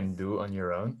much you can do on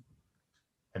your own,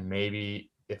 and maybe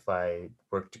if I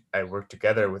work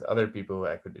together with other people,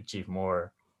 I could achieve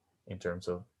more in terms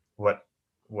of what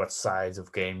size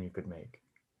of game you could make.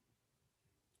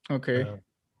 Okay. Uh,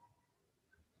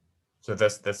 so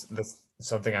that's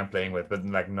something I'm playing with, but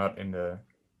like not in the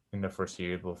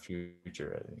foreseeable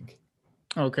future, I think.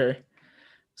 Okay.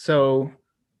 So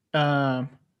um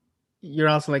you're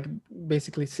also like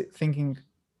basically thinking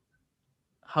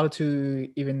how to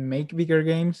even make bigger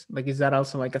games. Like is that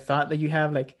also like a thought that you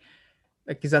have? Like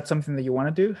is that something that you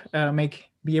want to do?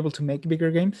 Be able to make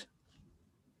bigger games?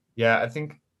 Yeah, I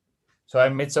think so. I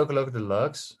made Sokoloka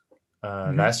Deluxe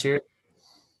Hmm. last year,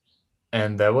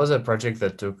 and that was a project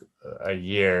that took a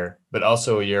year, but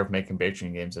also a year of making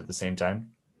Patreon games at the same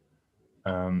time.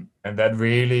 And that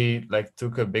really like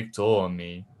took a big toll on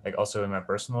me, like also in my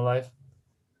personal life.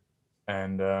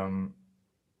 And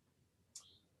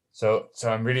so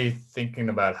I'm really thinking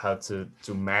about how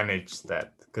to manage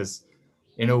that, because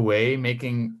in a way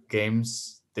making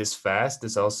games this fast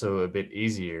is also a bit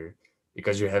easier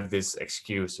because you have this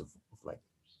excuse of like,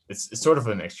 it's sort of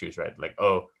an excuse, right? Like,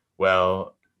 oh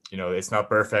well, it's not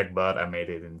perfect, but I made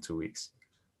it in 2 weeks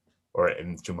or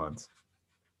in 2 months.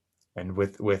 And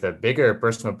with a bigger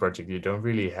personal project, you don't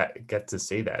really get to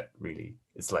say that, really.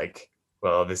 It's like,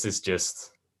 well, this is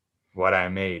just what I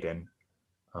made, and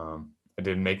I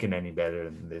didn't make it any better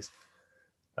than this.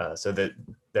 So that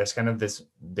there's kind of this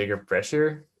bigger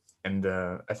pressure, and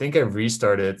I think I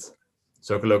restarted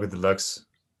Sokoloka Deluxe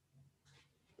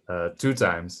 2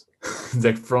 times,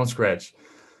 like from scratch,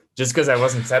 just because I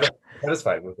wasn't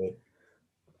satisfied with it.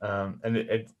 And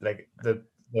it like the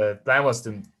plan was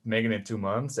to make it in 2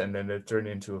 months, and then it turned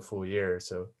into a full year.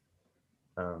 So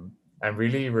I'm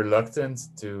really reluctant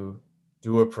to.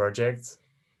 do a project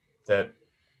that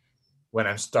when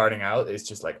I'm starting out, it's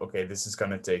just like, okay, this is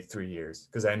gonna take 3 years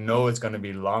because I know it's gonna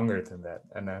be longer than that,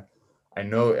 and I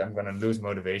know I'm gonna lose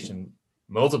motivation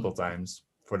multiple times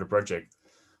for the project.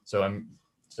 So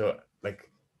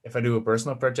like if I do a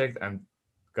personal project, I'm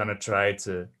gonna try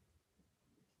to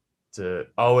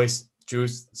always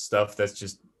choose stuff that's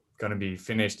just gonna be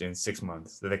finished in 6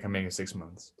 months, that I can make in 6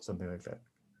 months, something like that.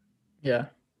 Yeah.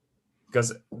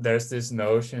 Because there's this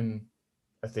notion,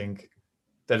 I think,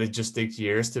 that it just takes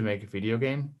years to make a video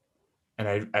game, and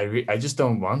I just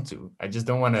don't want to. I just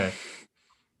don't want to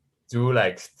do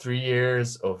like 3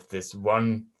 years of this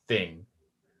one thing,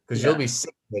 because you'll Yeah. be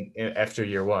sick of it after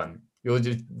year one. You'll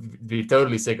just be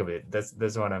totally sick of it.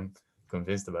 That's what I'm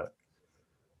convinced about.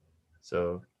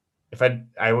 So if I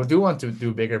do want to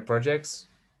do bigger projects,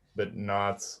 but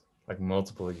not like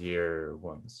multiple year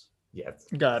ones yet.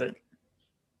 Got it.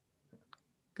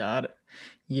 Got it.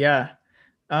 Yeah.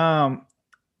 Um,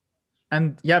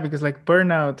 and yeah, because like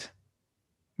burnout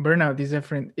is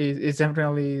different is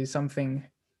definitely something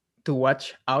to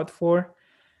watch out for.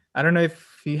 I don't know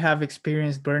if you have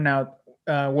experienced burnout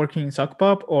working in Sock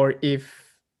Pop, or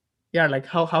if yeah, like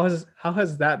how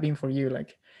has that been for you?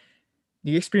 Like,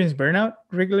 do you experience burnout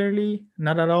regularly?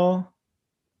 Not at all.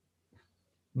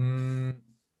 Mm,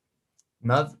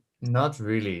 not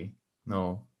really.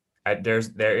 No.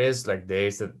 There is like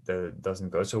days that it doesn't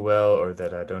go so well, or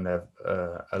that I don't have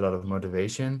a lot of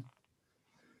motivation,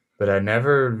 but I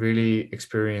never really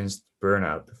experienced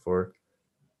burnout before.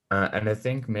 And I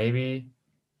think maybe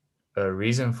a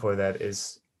reason for that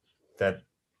is that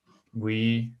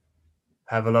we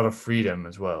have a lot of freedom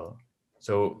as well.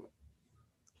 So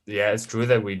yeah, it's true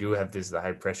that we do have this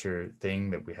high pressure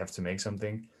thing that we have to make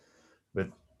something, but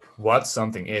what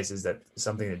something is that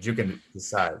something that you can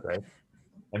decide, right?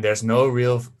 And there's no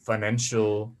real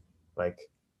financial like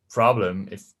problem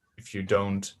if you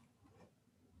don't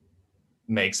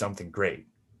make something great.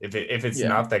 If it's Yeah.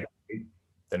 not that great,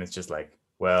 then it's just like,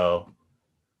 well,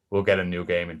 we'll get a new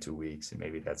game in 2 weeks and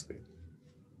maybe that's good.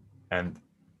 And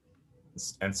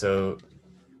and so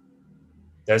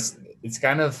there's it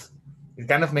kind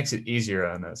of makes it easier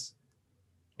on us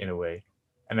in a way.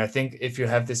 And I think if you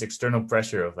have this external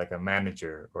pressure of like a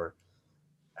manager, or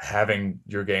having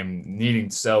your game needing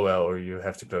to sell well, or you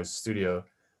have to close the studio,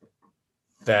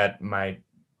 that might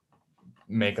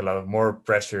make a lot of more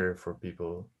pressure for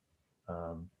people,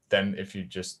 than if you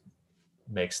just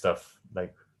make stuff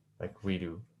like we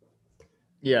do.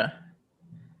 Yeah.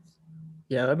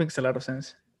 Yeah, that makes a lot of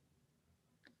sense.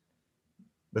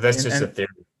 But that's just a And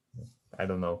theory. I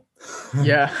don't know.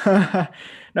 yeah,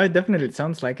 no, it definitely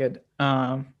sounds like it.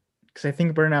 Because I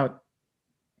think burnout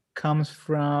comes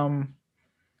from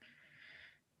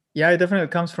yeah, it definitely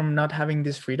comes from not having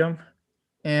this freedom,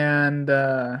 and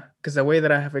because the way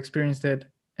that I have experienced it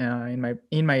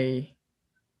in my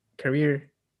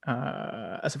career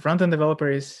as a front end developer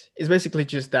is basically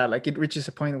just that. Like it reaches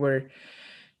a point where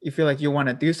you feel like you want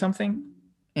to do something,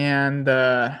 and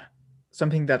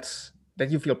something that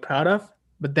you feel proud of,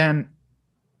 but then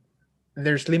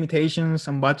there's limitations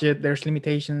on budget, there's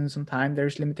limitations on time,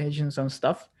 there's limitations on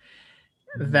stuff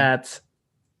Mhm. that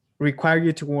require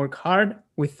you to work hard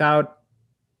without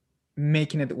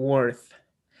making it worth.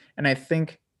 And I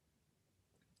think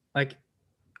like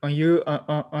on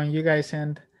you guys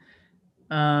end,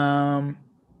 um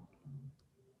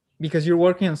because you're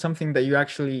working on something that you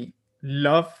actually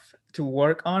love to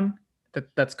work on,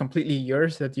 that's completely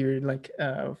yours, that you're like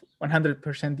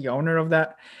 100% the owner of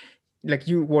that, like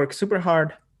you work super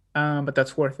hard, but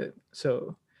that's worth it.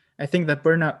 So I think that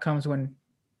burnout comes when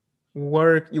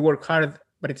you work hard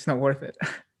but it's not worth it.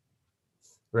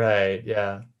 Right.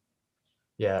 Yeah.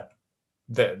 Yeah.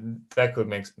 That that could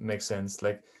make sense.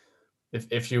 Like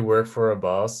if you work for a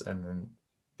boss and then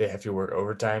they have you work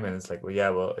overtime, and it's like, well, yeah,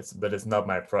 well, it's not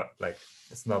my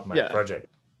it's not my Yeah. project.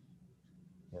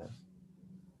 Yeah.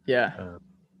 Yeah. Um,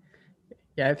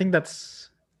 Yeah, I think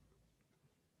that's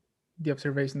the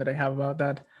observation that I have about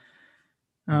that.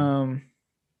 um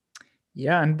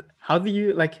yeah, and how do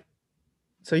you like,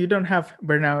 so you don't have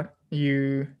burnout,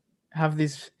 you have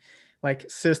this like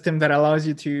system that allows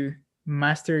you to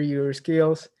master your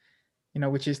skills,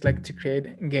 which is like to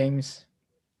create games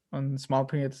on small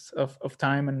periods of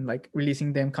time and like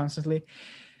releasing them constantly.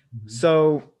 mhm.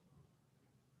 So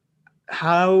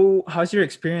how's your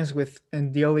experience with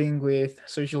in dealing with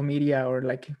social media, or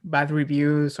like bad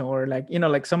reviews, or like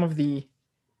like some of the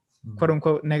quote Mhm.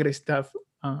 unquote negative stuff?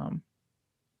 um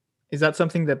is that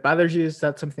something that bothers you? Is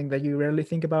that something that you rarely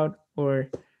think about, or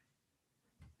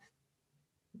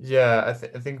Yeah, I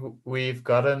think we've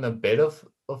gotten a bit of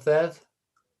that.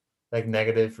 like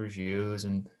negative reviews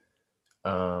and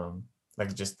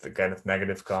like just the kind of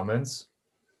negative comments.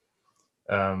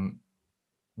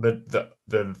 But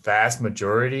the vast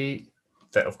majority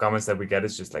of comments that we get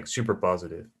is just like super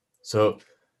positive. So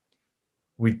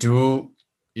we do,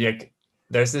 like,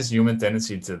 there's this human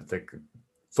tendency to like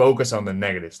focus on the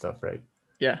negative stuff, right?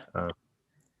 Yeah.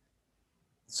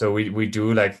 So we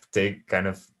do like take kind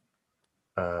of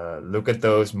look at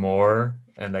those more,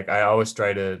 and like I always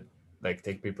try to like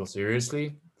take people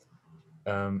seriously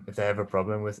if they have a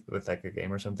problem with like a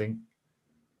game or something.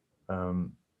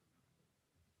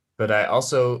 But I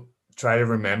also try to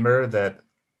remember that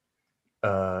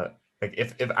like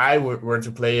if I were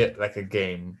to play it like a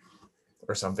game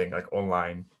or something like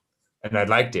online and I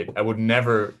liked it, I would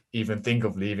never even think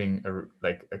of leaving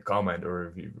a comment or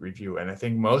a review. And I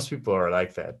think most people are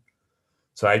like that.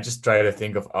 So I just try to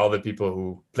think of all the people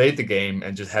who played the game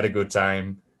and just had a good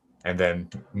time and then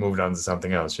moved on to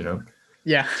something else, you know?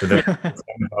 Yeah. So that's kind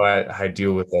of how I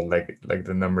deal with that, like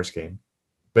the numbers game.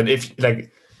 But if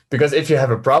like, because if you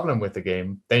have a problem with the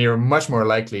game, then you're much more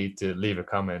likely to leave a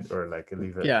comment or like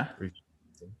leave a Yeah. review.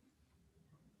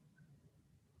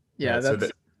 Yeah, So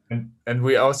that's that, and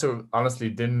we also honestly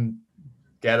didn't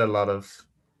get a lot of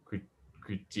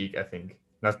critique, I think,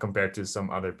 not compared to some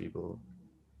other people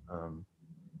um,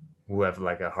 who have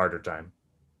like a harder time,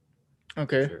 for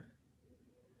okay. sure.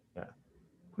 Yeah.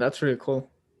 That's really cool.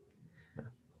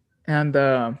 And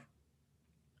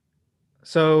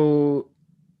so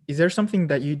is there something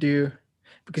that you do,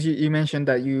 because you mentioned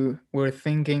that you were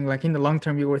thinking like in the long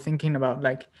term, you were thinking about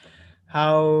like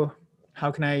how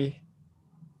how can I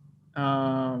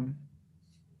um,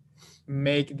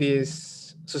 make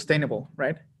this sustainable,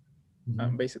 right?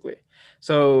 Mhm. Basically.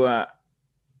 So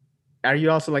are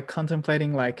you also like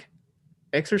contemplating like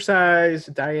exercise,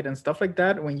 diet, and stuff like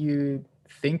that when you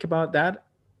think about that,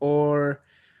 or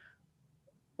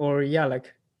yeah,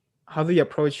 like how do you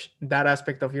approach that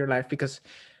aspect of your life? Because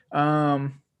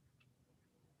um,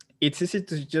 it's easy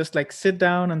to just like sit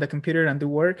down on the computer and do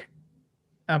work,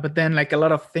 but then like a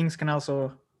lot of things can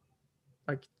also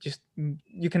like just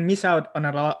you can miss out on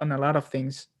a lot of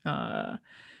things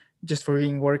just for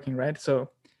being working, right? So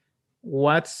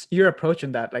what's your approach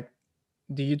on that? Like,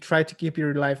 do you try to keep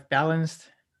your life balanced,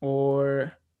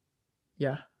 or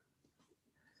yeah?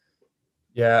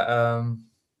 Yeah.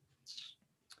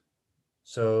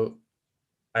 So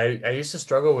I used to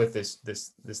struggle with this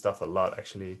stuff a lot,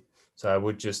 actually. So I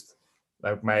would just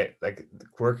like like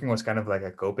working was kind of like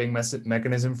a coping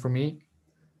mechanism for me.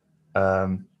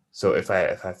 So if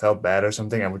I felt bad or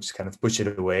something, I would just kind of push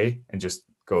it away and just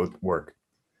go work.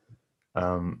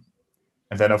 Um,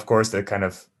 and then of course that kind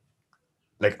of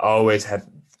like always had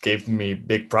gave me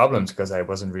big problems because I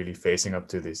wasn't really facing up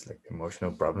to these like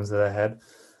emotional problems that I had.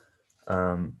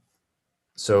 Um,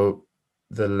 so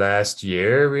the last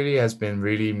year really has been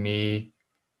really me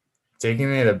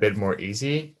taking it a bit more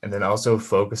easy and then also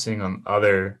focusing on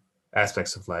other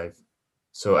aspects of life.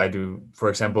 So I do, for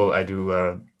example, I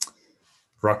do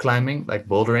rock climbing, like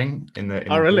bouldering in Oh, the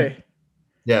gym. really?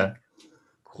 Yeah.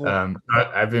 Cool.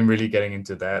 I've been really getting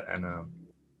into that and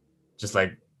just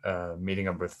like meeting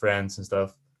up with friends and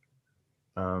stuff.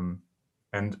 Um,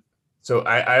 and so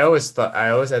I always thought, I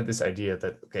always had this idea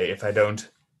that, okay, if I don't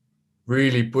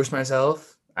really push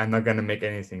myself, I'm not going to make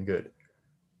anything good.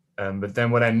 But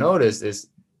then what I noticed is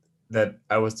that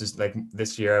I was just like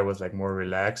this year I was like more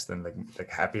relaxed and like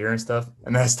happier and stuff,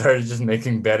 and I started just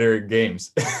making better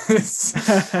games.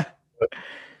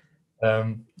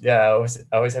 Yeah, I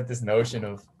always had this notion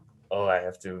of, oh, I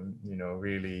have to, you know,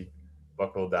 really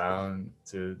buckle down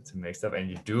to make stuff, and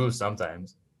you do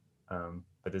sometimes,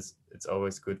 but it's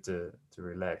always good to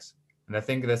relax. And I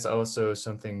think that's also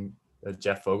something that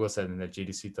Jeff Vogel said in the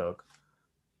GDC talk.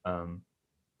 Um,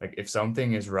 like if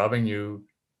something is rubbing you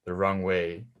the wrong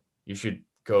way, you should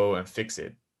go and fix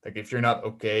it. Like if you're not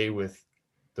okay with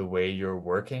the way you're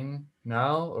working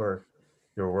now or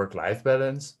your work-life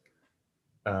balance,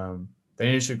 then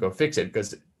you should go fix it.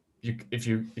 Because you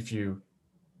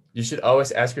should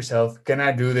always ask yourself, can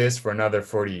I do this for another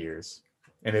 40 years?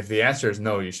 And if the answer is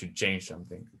no, you should change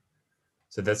something.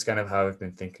 So that's kind of how I've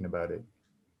been thinking about it.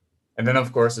 And then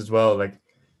of course as well, like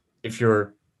if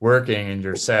you're working and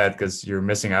you're sad because you're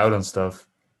missing out on stuff,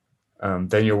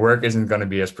 then your work isn't going to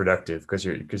be as productive because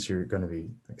you're going to be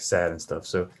like sad and stuff.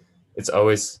 So it's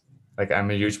always like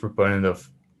I'm a huge proponent of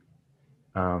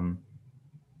um,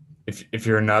 if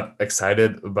you're not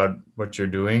excited about what you're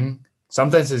doing,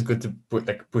 sometimes it's good to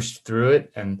push through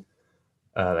it and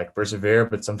like persevere,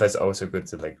 but sometimes also good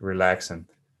to like relax and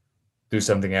do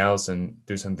something else and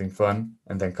do something fun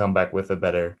and then come back with a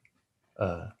better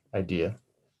idea.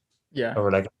 Yeah.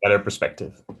 or like a better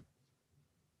perspective.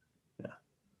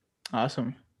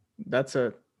 Awesome. That's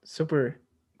a super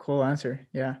cool answer.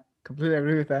 Yeah, completely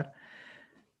agree with that.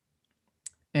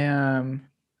 Um,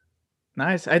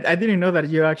 nice. I didn't know that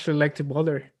you actually like to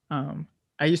boulder.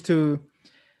 I used to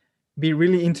be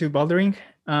really into bouldering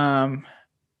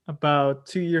about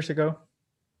 2 years ago.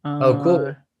 Oh, Uh,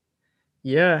 cool.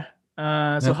 yeah.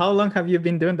 So Yeah. how long have you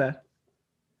been doing that?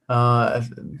 I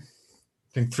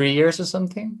think 3 years or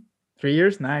something. 3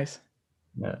 years? Nice.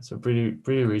 Yeah, so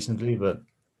pretty recently, but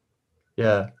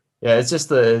yeah, yeah, it's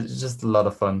just a lot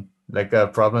of fun, like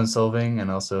problem solving and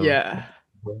also Yeah.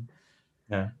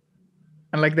 yeah,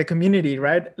 And like the community,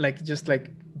 right? Like just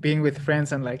like being with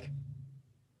friends and like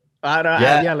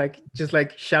yeah, yeah, like just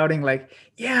like shouting like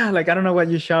yeah, like I don't know what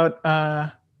you shout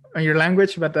on your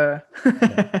language, but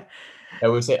yeah. Yeah,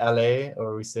 we say aller,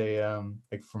 or we say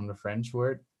like from the French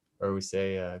word, or we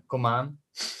say come on,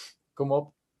 come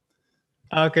up.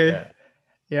 okay. Yeah,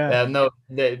 Yeah, yeah, no,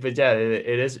 but yeah,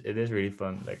 it is really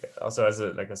fun. Like also as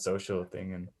a like a social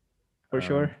thing, and for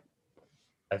sure.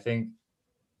 I think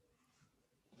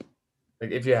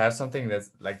like if you have something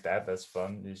that's like that that's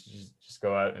fun, you should just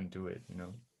go out and do it, you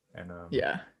know. And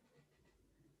Yeah,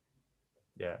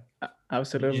 yeah, you,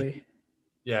 absolutely.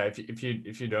 yeah,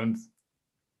 if you don't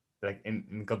like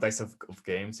in context of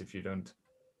games, if you don't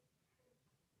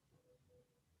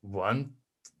want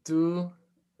to,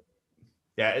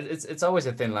 yeah, it's always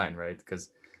a thin line, right? Because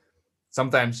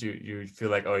sometimes you feel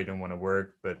like, oh, you don't want to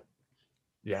work, but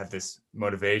you have this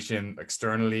motivation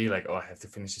externally, like, oh, I have to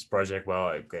finish this project. Well,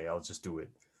 okay, I'll just do it.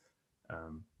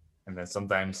 um, and then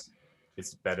sometimes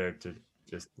it's better to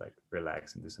just like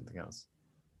relax and do something else.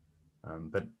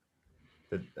 But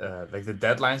like the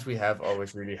deadlines we have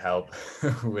always really help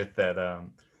with that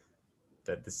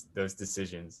those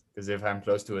decisions, because if I'm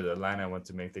close to a deadline, I want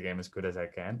to make the game as good as I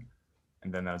can,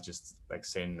 and then I'll just like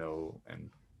say no and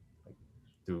like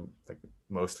do like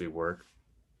mostly work,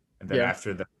 and then Yeah,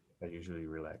 after that I usually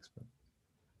relax. But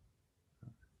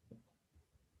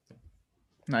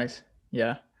nice.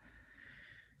 Yeah,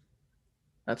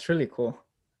 that's really cool.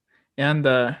 And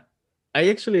I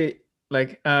actually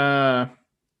like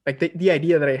the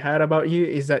idea that I had about you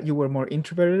is that you were more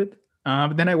introverted.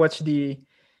 But then I watched the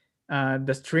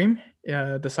stream,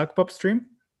 the Suck Pop stream,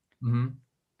 mm-hmm.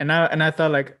 and I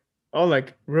thought like, oh,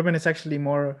 like Ruben is actually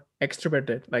more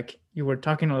extroverted. Like you were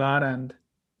talking a lot and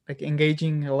like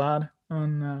engaging a lot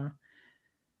on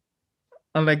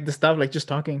like the stuff, like just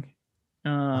talking.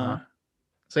 Uh-huh. Uh,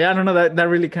 so yeah, I don't know, that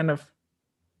really kind of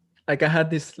like I had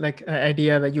this like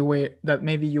idea that you were that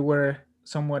maybe you were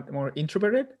somewhat more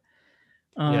introverted.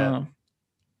 Yeah. Um,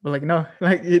 but like no,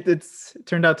 like it's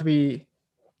turned out to be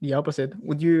the opposite.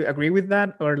 Would you agree with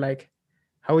that, or like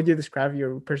how would you describe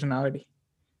your personality?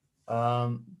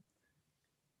 um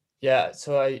Yeah,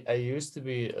 so I used to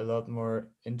be a lot more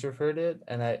introverted,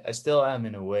 and I still am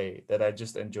in a way that I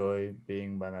just enjoy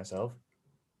being by myself.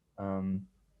 Um,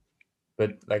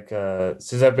 but like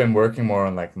since I've been working more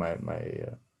on like my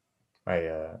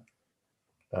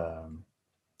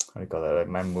how do you call that, like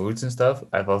my moods and stuff,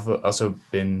 I've also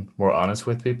been more honest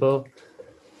with people,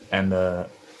 and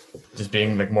just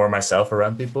being like more myself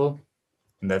around people,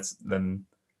 and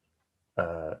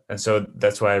so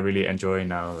that's why I really enjoy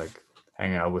now, like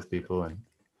hanging out with people, and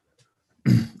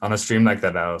on a stream like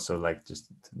that I also like just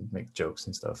to make jokes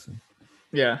and stuff.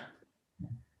 Yeah,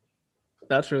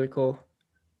 that's really cool.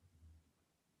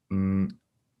 Mm,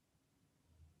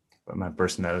 but my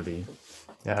personality,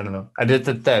 yeah, I don't know. I did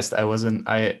the test. I was an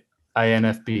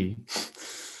INFP,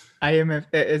 IMF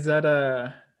is that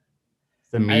a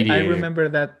the I mediator. remember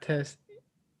that test.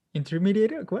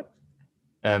 Intermediate? What?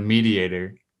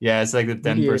 Mediator. Yeah, it's like the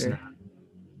 10% Mediator.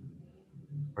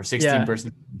 or 16 Yeah.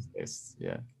 percent test.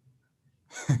 Yeah.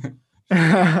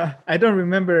 I don't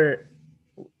remember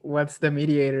what's the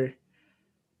mediator.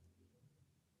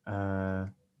 uh,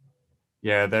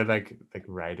 yeah, they're like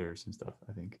writers and stuff,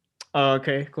 I think. Oh,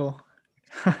 okay, cool.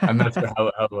 I'm not sure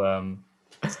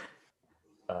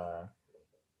uh,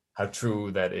 how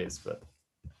true that is, but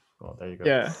well, there you go.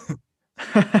 Yeah.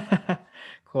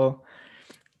 Cool.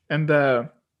 And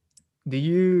do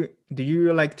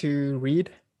you like to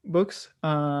read books?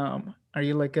 Are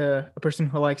you like a person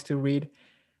who likes to read,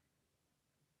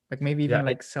 like maybe Yeah. even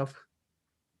like self?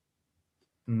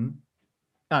 Mhm.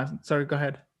 Sorry, go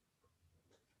ahead.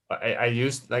 I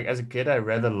used, like as a kid I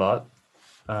read a lot,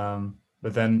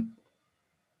 but then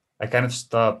I kind of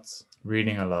stopped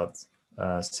reading a lot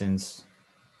since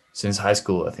high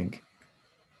school, I think.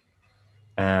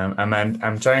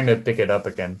 I'm trying to pick it up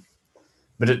again,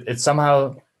 but it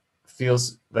somehow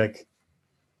feels like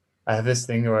I have this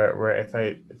thing where if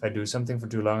I do something for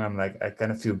too long, I'm like I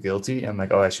kind of feel guilty. I'm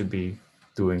like, oh, I should be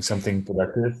doing something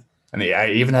productive. And I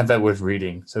even have that with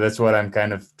reading. So that's what I'm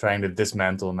kind of trying to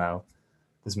dismantle now.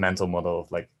 This mental model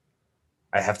of like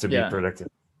I have to be Yeah, productive.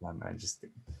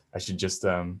 I should just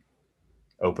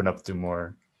open up to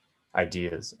more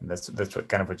ideas, and that's what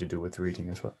kind of what you do with reading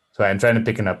as well. So I'm trying to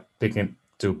pick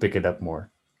it up more.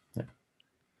 Yeah.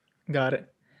 got it.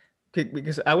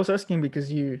 Because I was asking because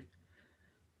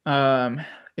um,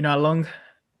 along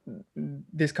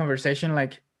this conversation,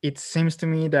 like it seems to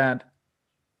me that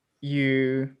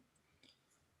you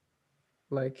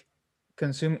like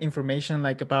consume information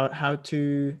like about how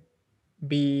to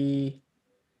be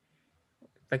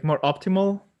like more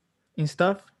optimal in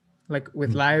stuff like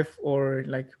with life or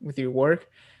like with your work.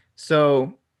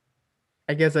 So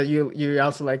I guess that you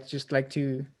also like just like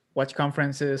to watch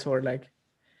conferences or like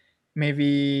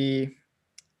maybe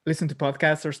listen to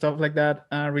podcasts or stuff like that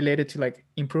related to like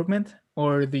improvement,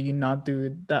 or do you not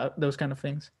do that those kind of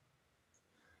things?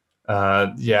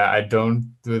 Yeah, I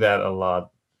don't do that a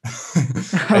lot.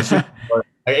 I should.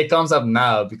 It comes up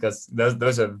now because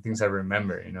those are the things I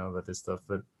remember, about this stuff.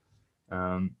 But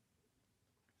um,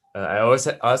 I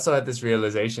also had this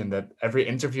realization that every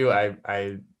interview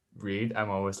I read, I'm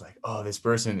always like, oh, this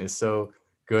person is so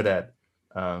good at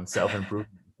self improvement.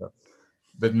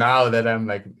 But now that I'm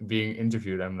like being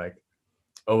interviewed, I'm like,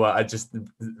 oh, well, I just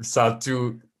saw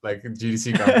two like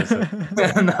GDC conferences.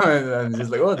 No, I'm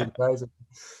just like, oh, the guys.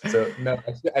 So no,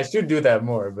 I should do that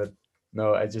more, but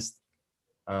no,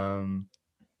 um,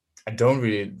 I don't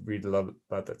really read a lot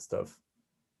about that stuff.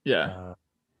 Yeah. Uh,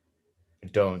 I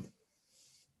don't.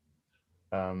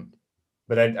 Um,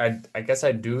 but I guess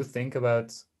I do think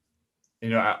about,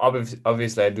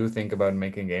 obviously I do think about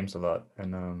making games a lot,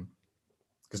 and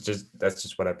because that's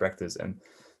just what I practice. And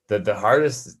the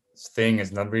hardest thing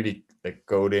is not really like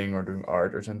coding or doing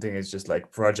art or something. It's just like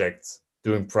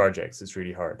doing projects is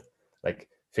really hard, like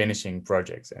finishing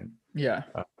projects and Yeah.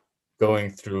 uh,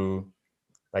 going through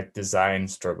like design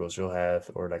struggles you'll have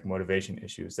or like motivation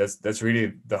issues. That's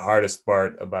really the hardest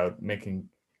part about making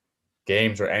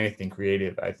games or anything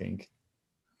creative, I think.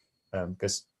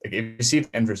 Because like if you see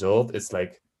the end result, it's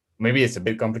like maybe it's a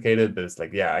bit complicated, but it's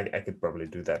like, yeah, I could probably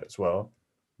do that as well.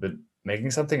 But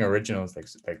making something original is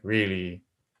like really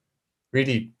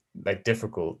really like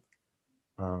difficult.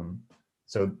 Um,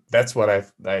 so that's what I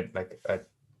like.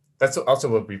 That's also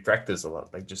what we practice a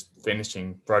lot, like just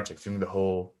finishing projects, doing the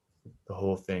whole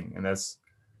thing, and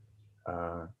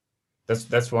uh,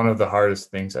 that's one of the hardest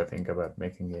things I think about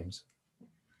making games.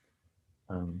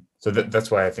 So that's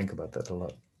why I think about that a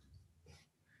lot.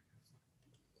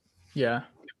 Yeah.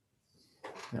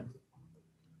 Yeah.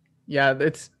 Yeah,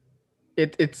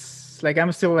 it's like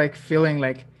I'm still like feeling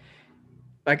like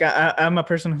I'm a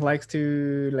person who likes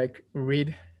to like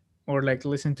read or like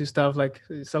listen to stuff like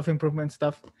self-improvement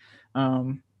stuff.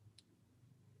 um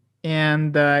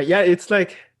and yeah, it's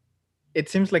like it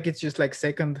seems like it's just like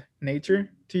second nature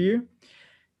to you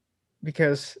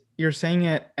because you're saying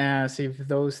it as if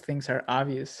those things are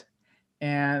obvious,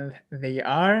 and they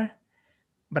are,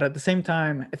 but at the same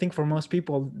time I think for most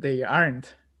people they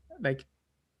aren't. like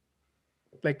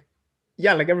like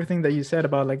yeah, like everything that you said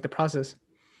about like the process,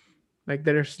 like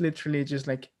there's literally just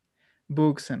like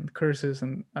books and courses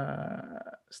and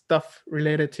stuff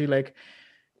related to like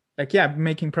yeah,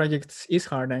 making projects is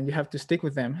hard and you have to stick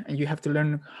with them and you have to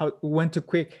learn how when to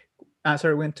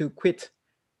quit.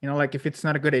 Like if it's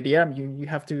not a good idea, you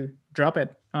have to drop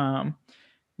it.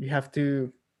 You have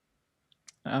to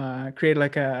create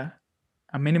like a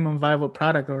minimum viable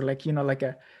product, or like like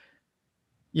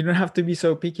you don't have to be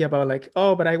so picky about like,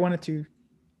 oh, but I wanted to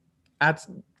add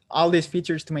all these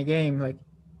features to my game. Like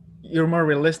you're more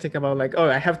realistic about like, oh,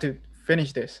 I have to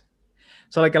finish this.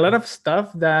 So like a lot of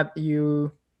stuff that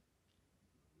you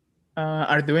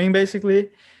are doing basically,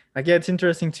 like yeah, it's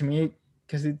interesting to me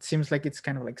because it seems like it's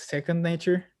kind of like second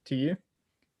nature to you.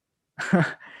 I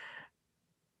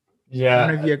don't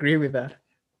know if Yeah, you agree with that.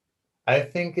 I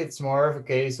think it's more of a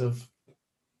case of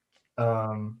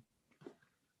um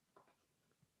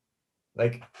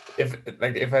like if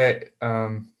I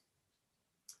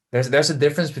there's a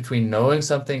difference between knowing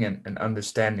something and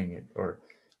understanding it, or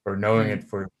knowing Mm. it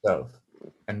for yourself.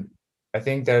 And I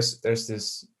think there's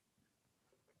this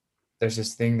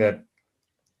thing that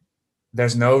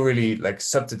there's no really like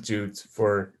substitute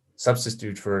for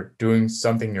doing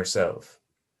something yourself.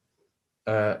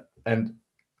 And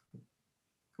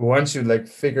once you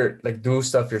like do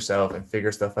stuff yourself and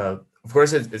figure stuff out, of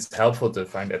course it's helpful to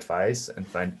find advice and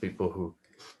find people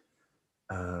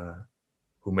uh,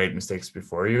 who made mistakes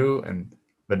before you.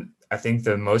 But I think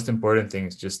the most important thing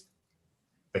is just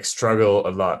like struggle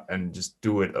a lot and just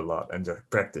do it a lot and just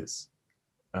practice.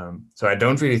 So I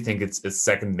don't really think it's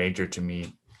second nature to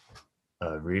me,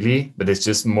 really, but it's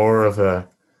just more of a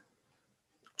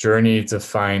journey to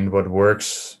find what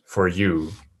works for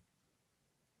you.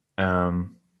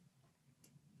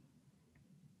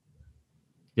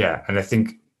 Yeah, and I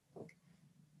think,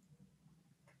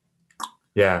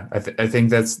 yeah, I think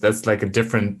that's like a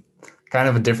different kind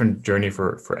of a different journey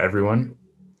for everyone,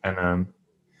 and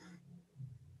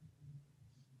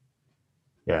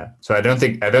yeah. So I don't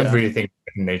Yeah. really think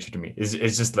second nature to me.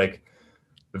 It's just like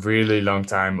a really long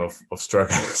time of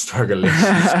struggling.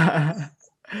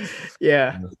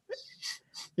 Yeah.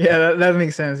 Yeah, that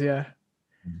makes sense. Yeah.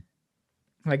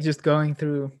 Like just going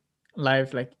through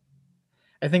life, like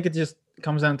I think it just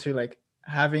comes down to like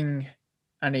having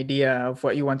an idea of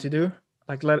what you want to do,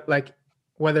 like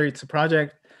whether it's a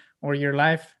project or your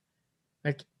life,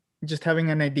 like just having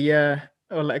an idea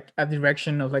or like a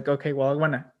direction of like, okay, well, I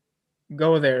want to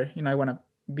go there, I want to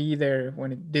be there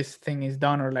when this thing is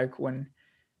done, or like when,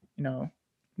 you know,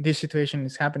 this situation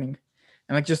is happening,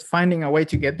 and like just finding a way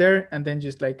to get there, and then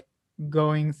just like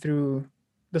going through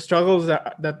the struggles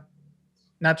that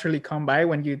naturally come by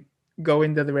when you go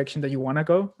in the direction that you want to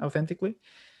go authentically.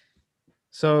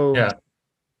 So Yeah,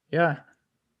 yeah,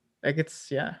 like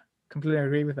it's, yeah, completely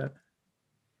agree with that.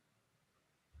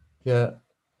 yeah.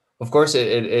 Of course,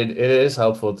 it is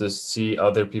helpful to see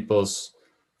other people's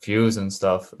views and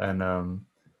stuff, and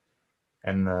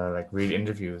like read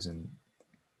interviews and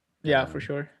Yeah, for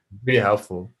sure. really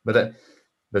helpful. But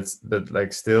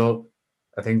like still,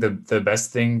 I think the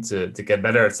best thing to get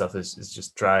better at stuff is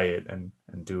just try it and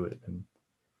do it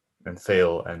and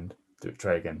fail and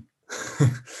try again.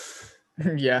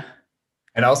 Yeah.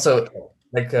 And also,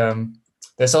 like,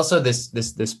 there's also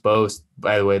this post,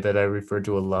 by the way, that I refer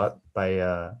to a lot by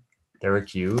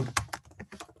Derek Yu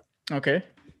Okay.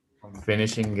 on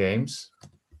finishing games.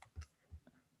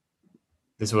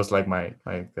 This was like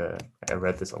I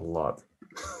read this a lot,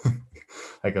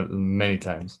 like many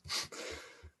times,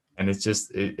 and it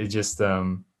just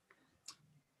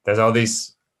there's all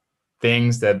these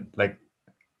things that, like,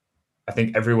 I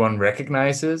think everyone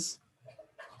recognizes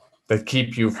that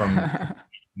keep you from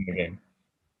the game.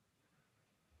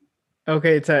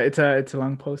 Okay, it's a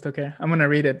long post. Okay, I'm gonna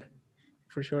read it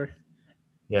for sure.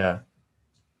 Yeah,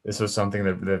 this was something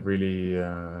that really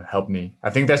helped me.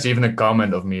 I think that's even a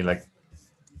comment of me, like,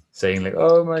 saying like,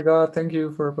 "Oh my god, thank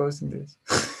you for posting this.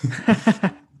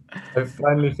 I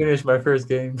finally finished my first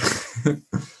game."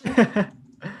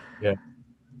 Yeah.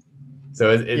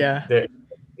 So Yeah.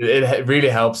 it really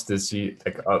helps to see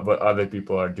like what other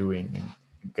people are doing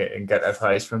and get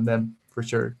advice from them for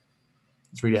sure.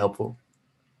 It's really helpful.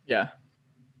 Yeah.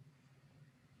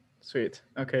 Sweet.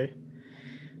 Okay.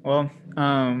 Well,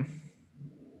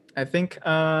 I think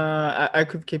I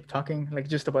could keep talking like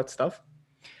just about stuff.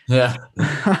 Yeah.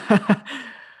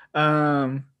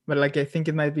 But like I think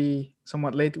it might be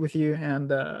somewhat late with you,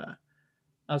 and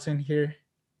also in here,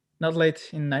 not late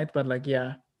in night, but like,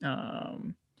 yeah,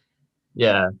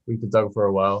 Yeah, we could talk for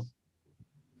a while.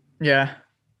 yeah.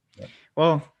 Yeah.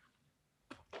 Well,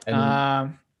 And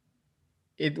um,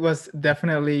 it was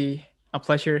definitely a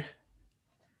pleasure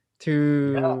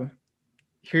to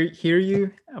hear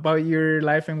you about your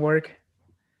life and work,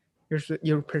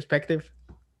 your perspective.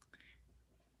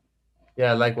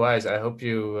 yeah, likewise. I hope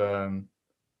you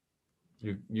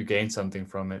gained something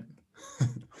from it.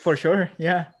 For sure.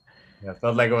 Yeah. Yeah,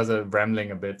 felt like I was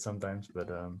rambling a bit sometimes, but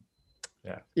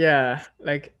yeah. Yeah.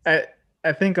 Like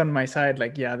I think on my side,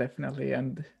 like, yeah, definitely.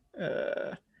 And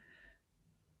uh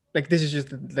like this is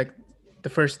just like the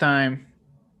first time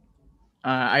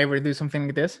I ever do something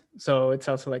like this. So it's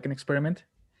also like an experiment.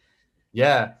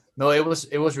 Yeah, no, it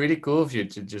was really cool of you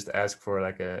to just ask for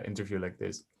like a interview like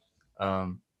this.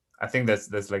 Um, I think that's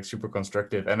like super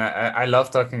constructive, and I love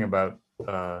talking about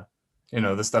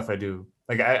the stuff I do.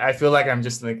 Like I feel like I'm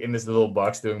just like in this little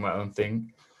box doing my own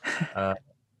thing uh,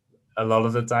 a lot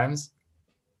of the times,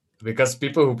 because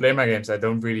people who play my games I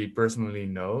don't really personally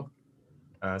know.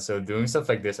 So doing stuff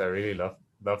like this, I really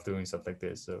love doing stuff like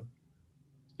this. So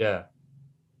yeah,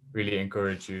 really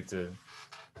encourage you to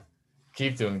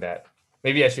keep doing that.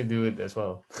 Maybe I should do it as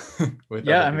well with other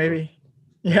Yeah, people. maybe.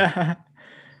 Yeah. Yeah.